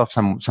 myself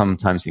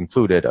sometimes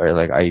included, are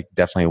like, I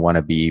definitely want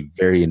to be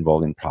very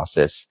involved in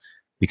process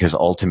because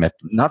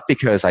not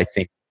because I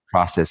think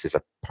process is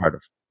a part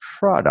of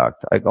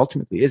product. Like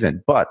ultimately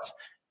isn't. But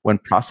when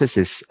process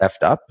is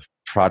effed up,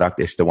 product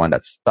is the one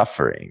that's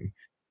suffering.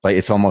 Like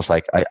it's almost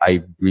like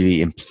I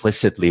really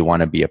implicitly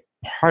want to be a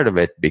part of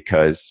it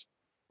because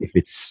if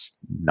it's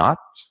not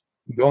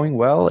going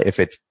well, if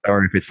it's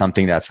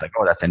something that's like,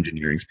 oh, that's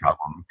engineering's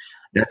problem,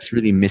 that's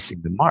really missing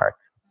the mark.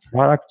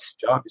 Product's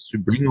job is to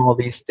bring all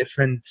these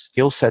different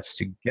skill sets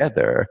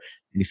together.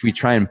 And if we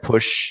try and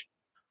push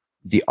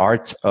the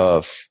art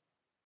of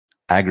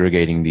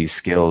aggregating these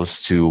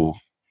skills to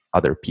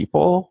other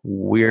people,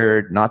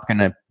 we're not going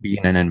to be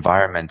in an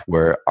environment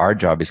where our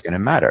job is going to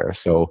matter.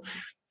 So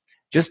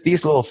just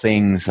these little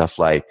things of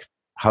like,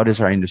 how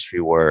does our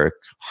industry work?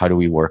 How do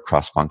we work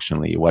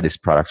cross-functionally? What is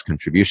product's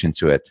contribution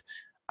to it?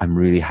 I'm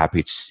really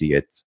happy to see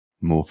it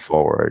move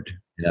forward.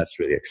 And that's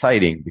really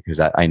exciting because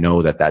I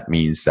know that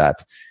means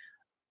that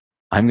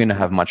I'm going to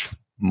have much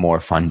more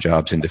fun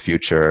jobs in the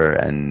future,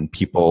 and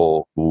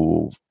people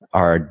who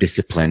are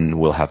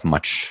disciplined will have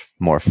much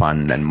more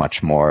fun and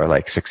much more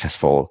like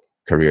successful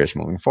careers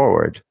moving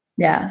forward.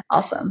 Yeah,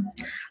 awesome.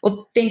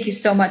 Well, thank you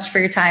so much for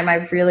your time.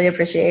 I really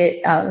appreciate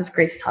it. It was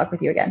great to talk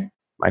with you again.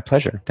 My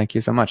pleasure. Thank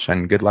you so much.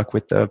 And good luck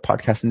with the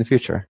podcast in the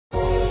future.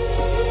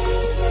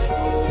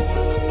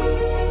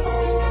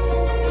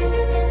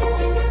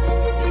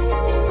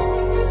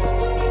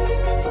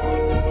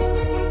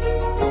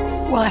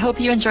 Well, I hope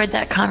you enjoyed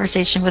that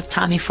conversation with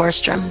Tommi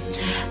Forsstrom.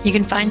 You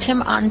can find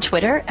him on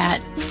Twitter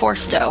at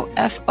Forsto,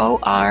 Forsto.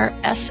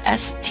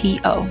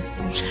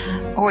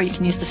 Or you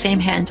can use the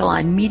same handle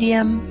on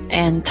Medium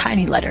and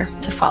Tiny Letter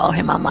to follow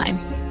him online.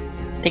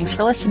 Thanks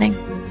for listening.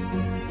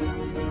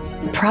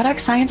 Product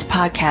Science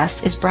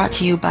Podcast is brought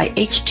to you by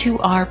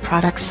H2R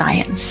Product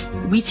Science.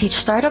 We teach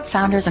startup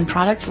founders and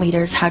product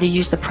leaders how to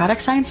use the product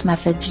science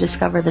method to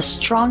discover the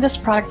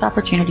strongest product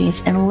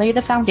opportunities and lay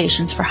the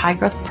foundations for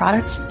high-growth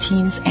products,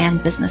 teams,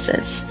 and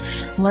businesses.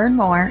 Learn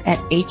more at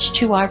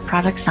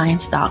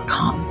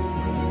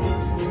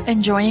h2rproductscience.com.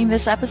 Enjoying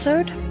this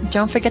episode?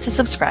 Don't forget to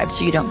subscribe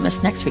so you don't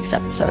miss next week's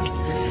episode.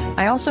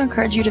 I also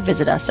encourage you to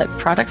visit us at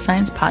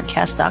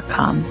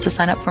productsciencepodcast.com to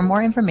sign up for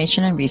more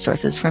information and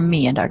resources from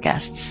me and our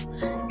guests.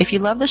 If you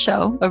love the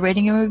show, a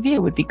rating and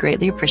review would be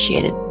greatly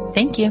appreciated.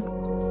 Thank you.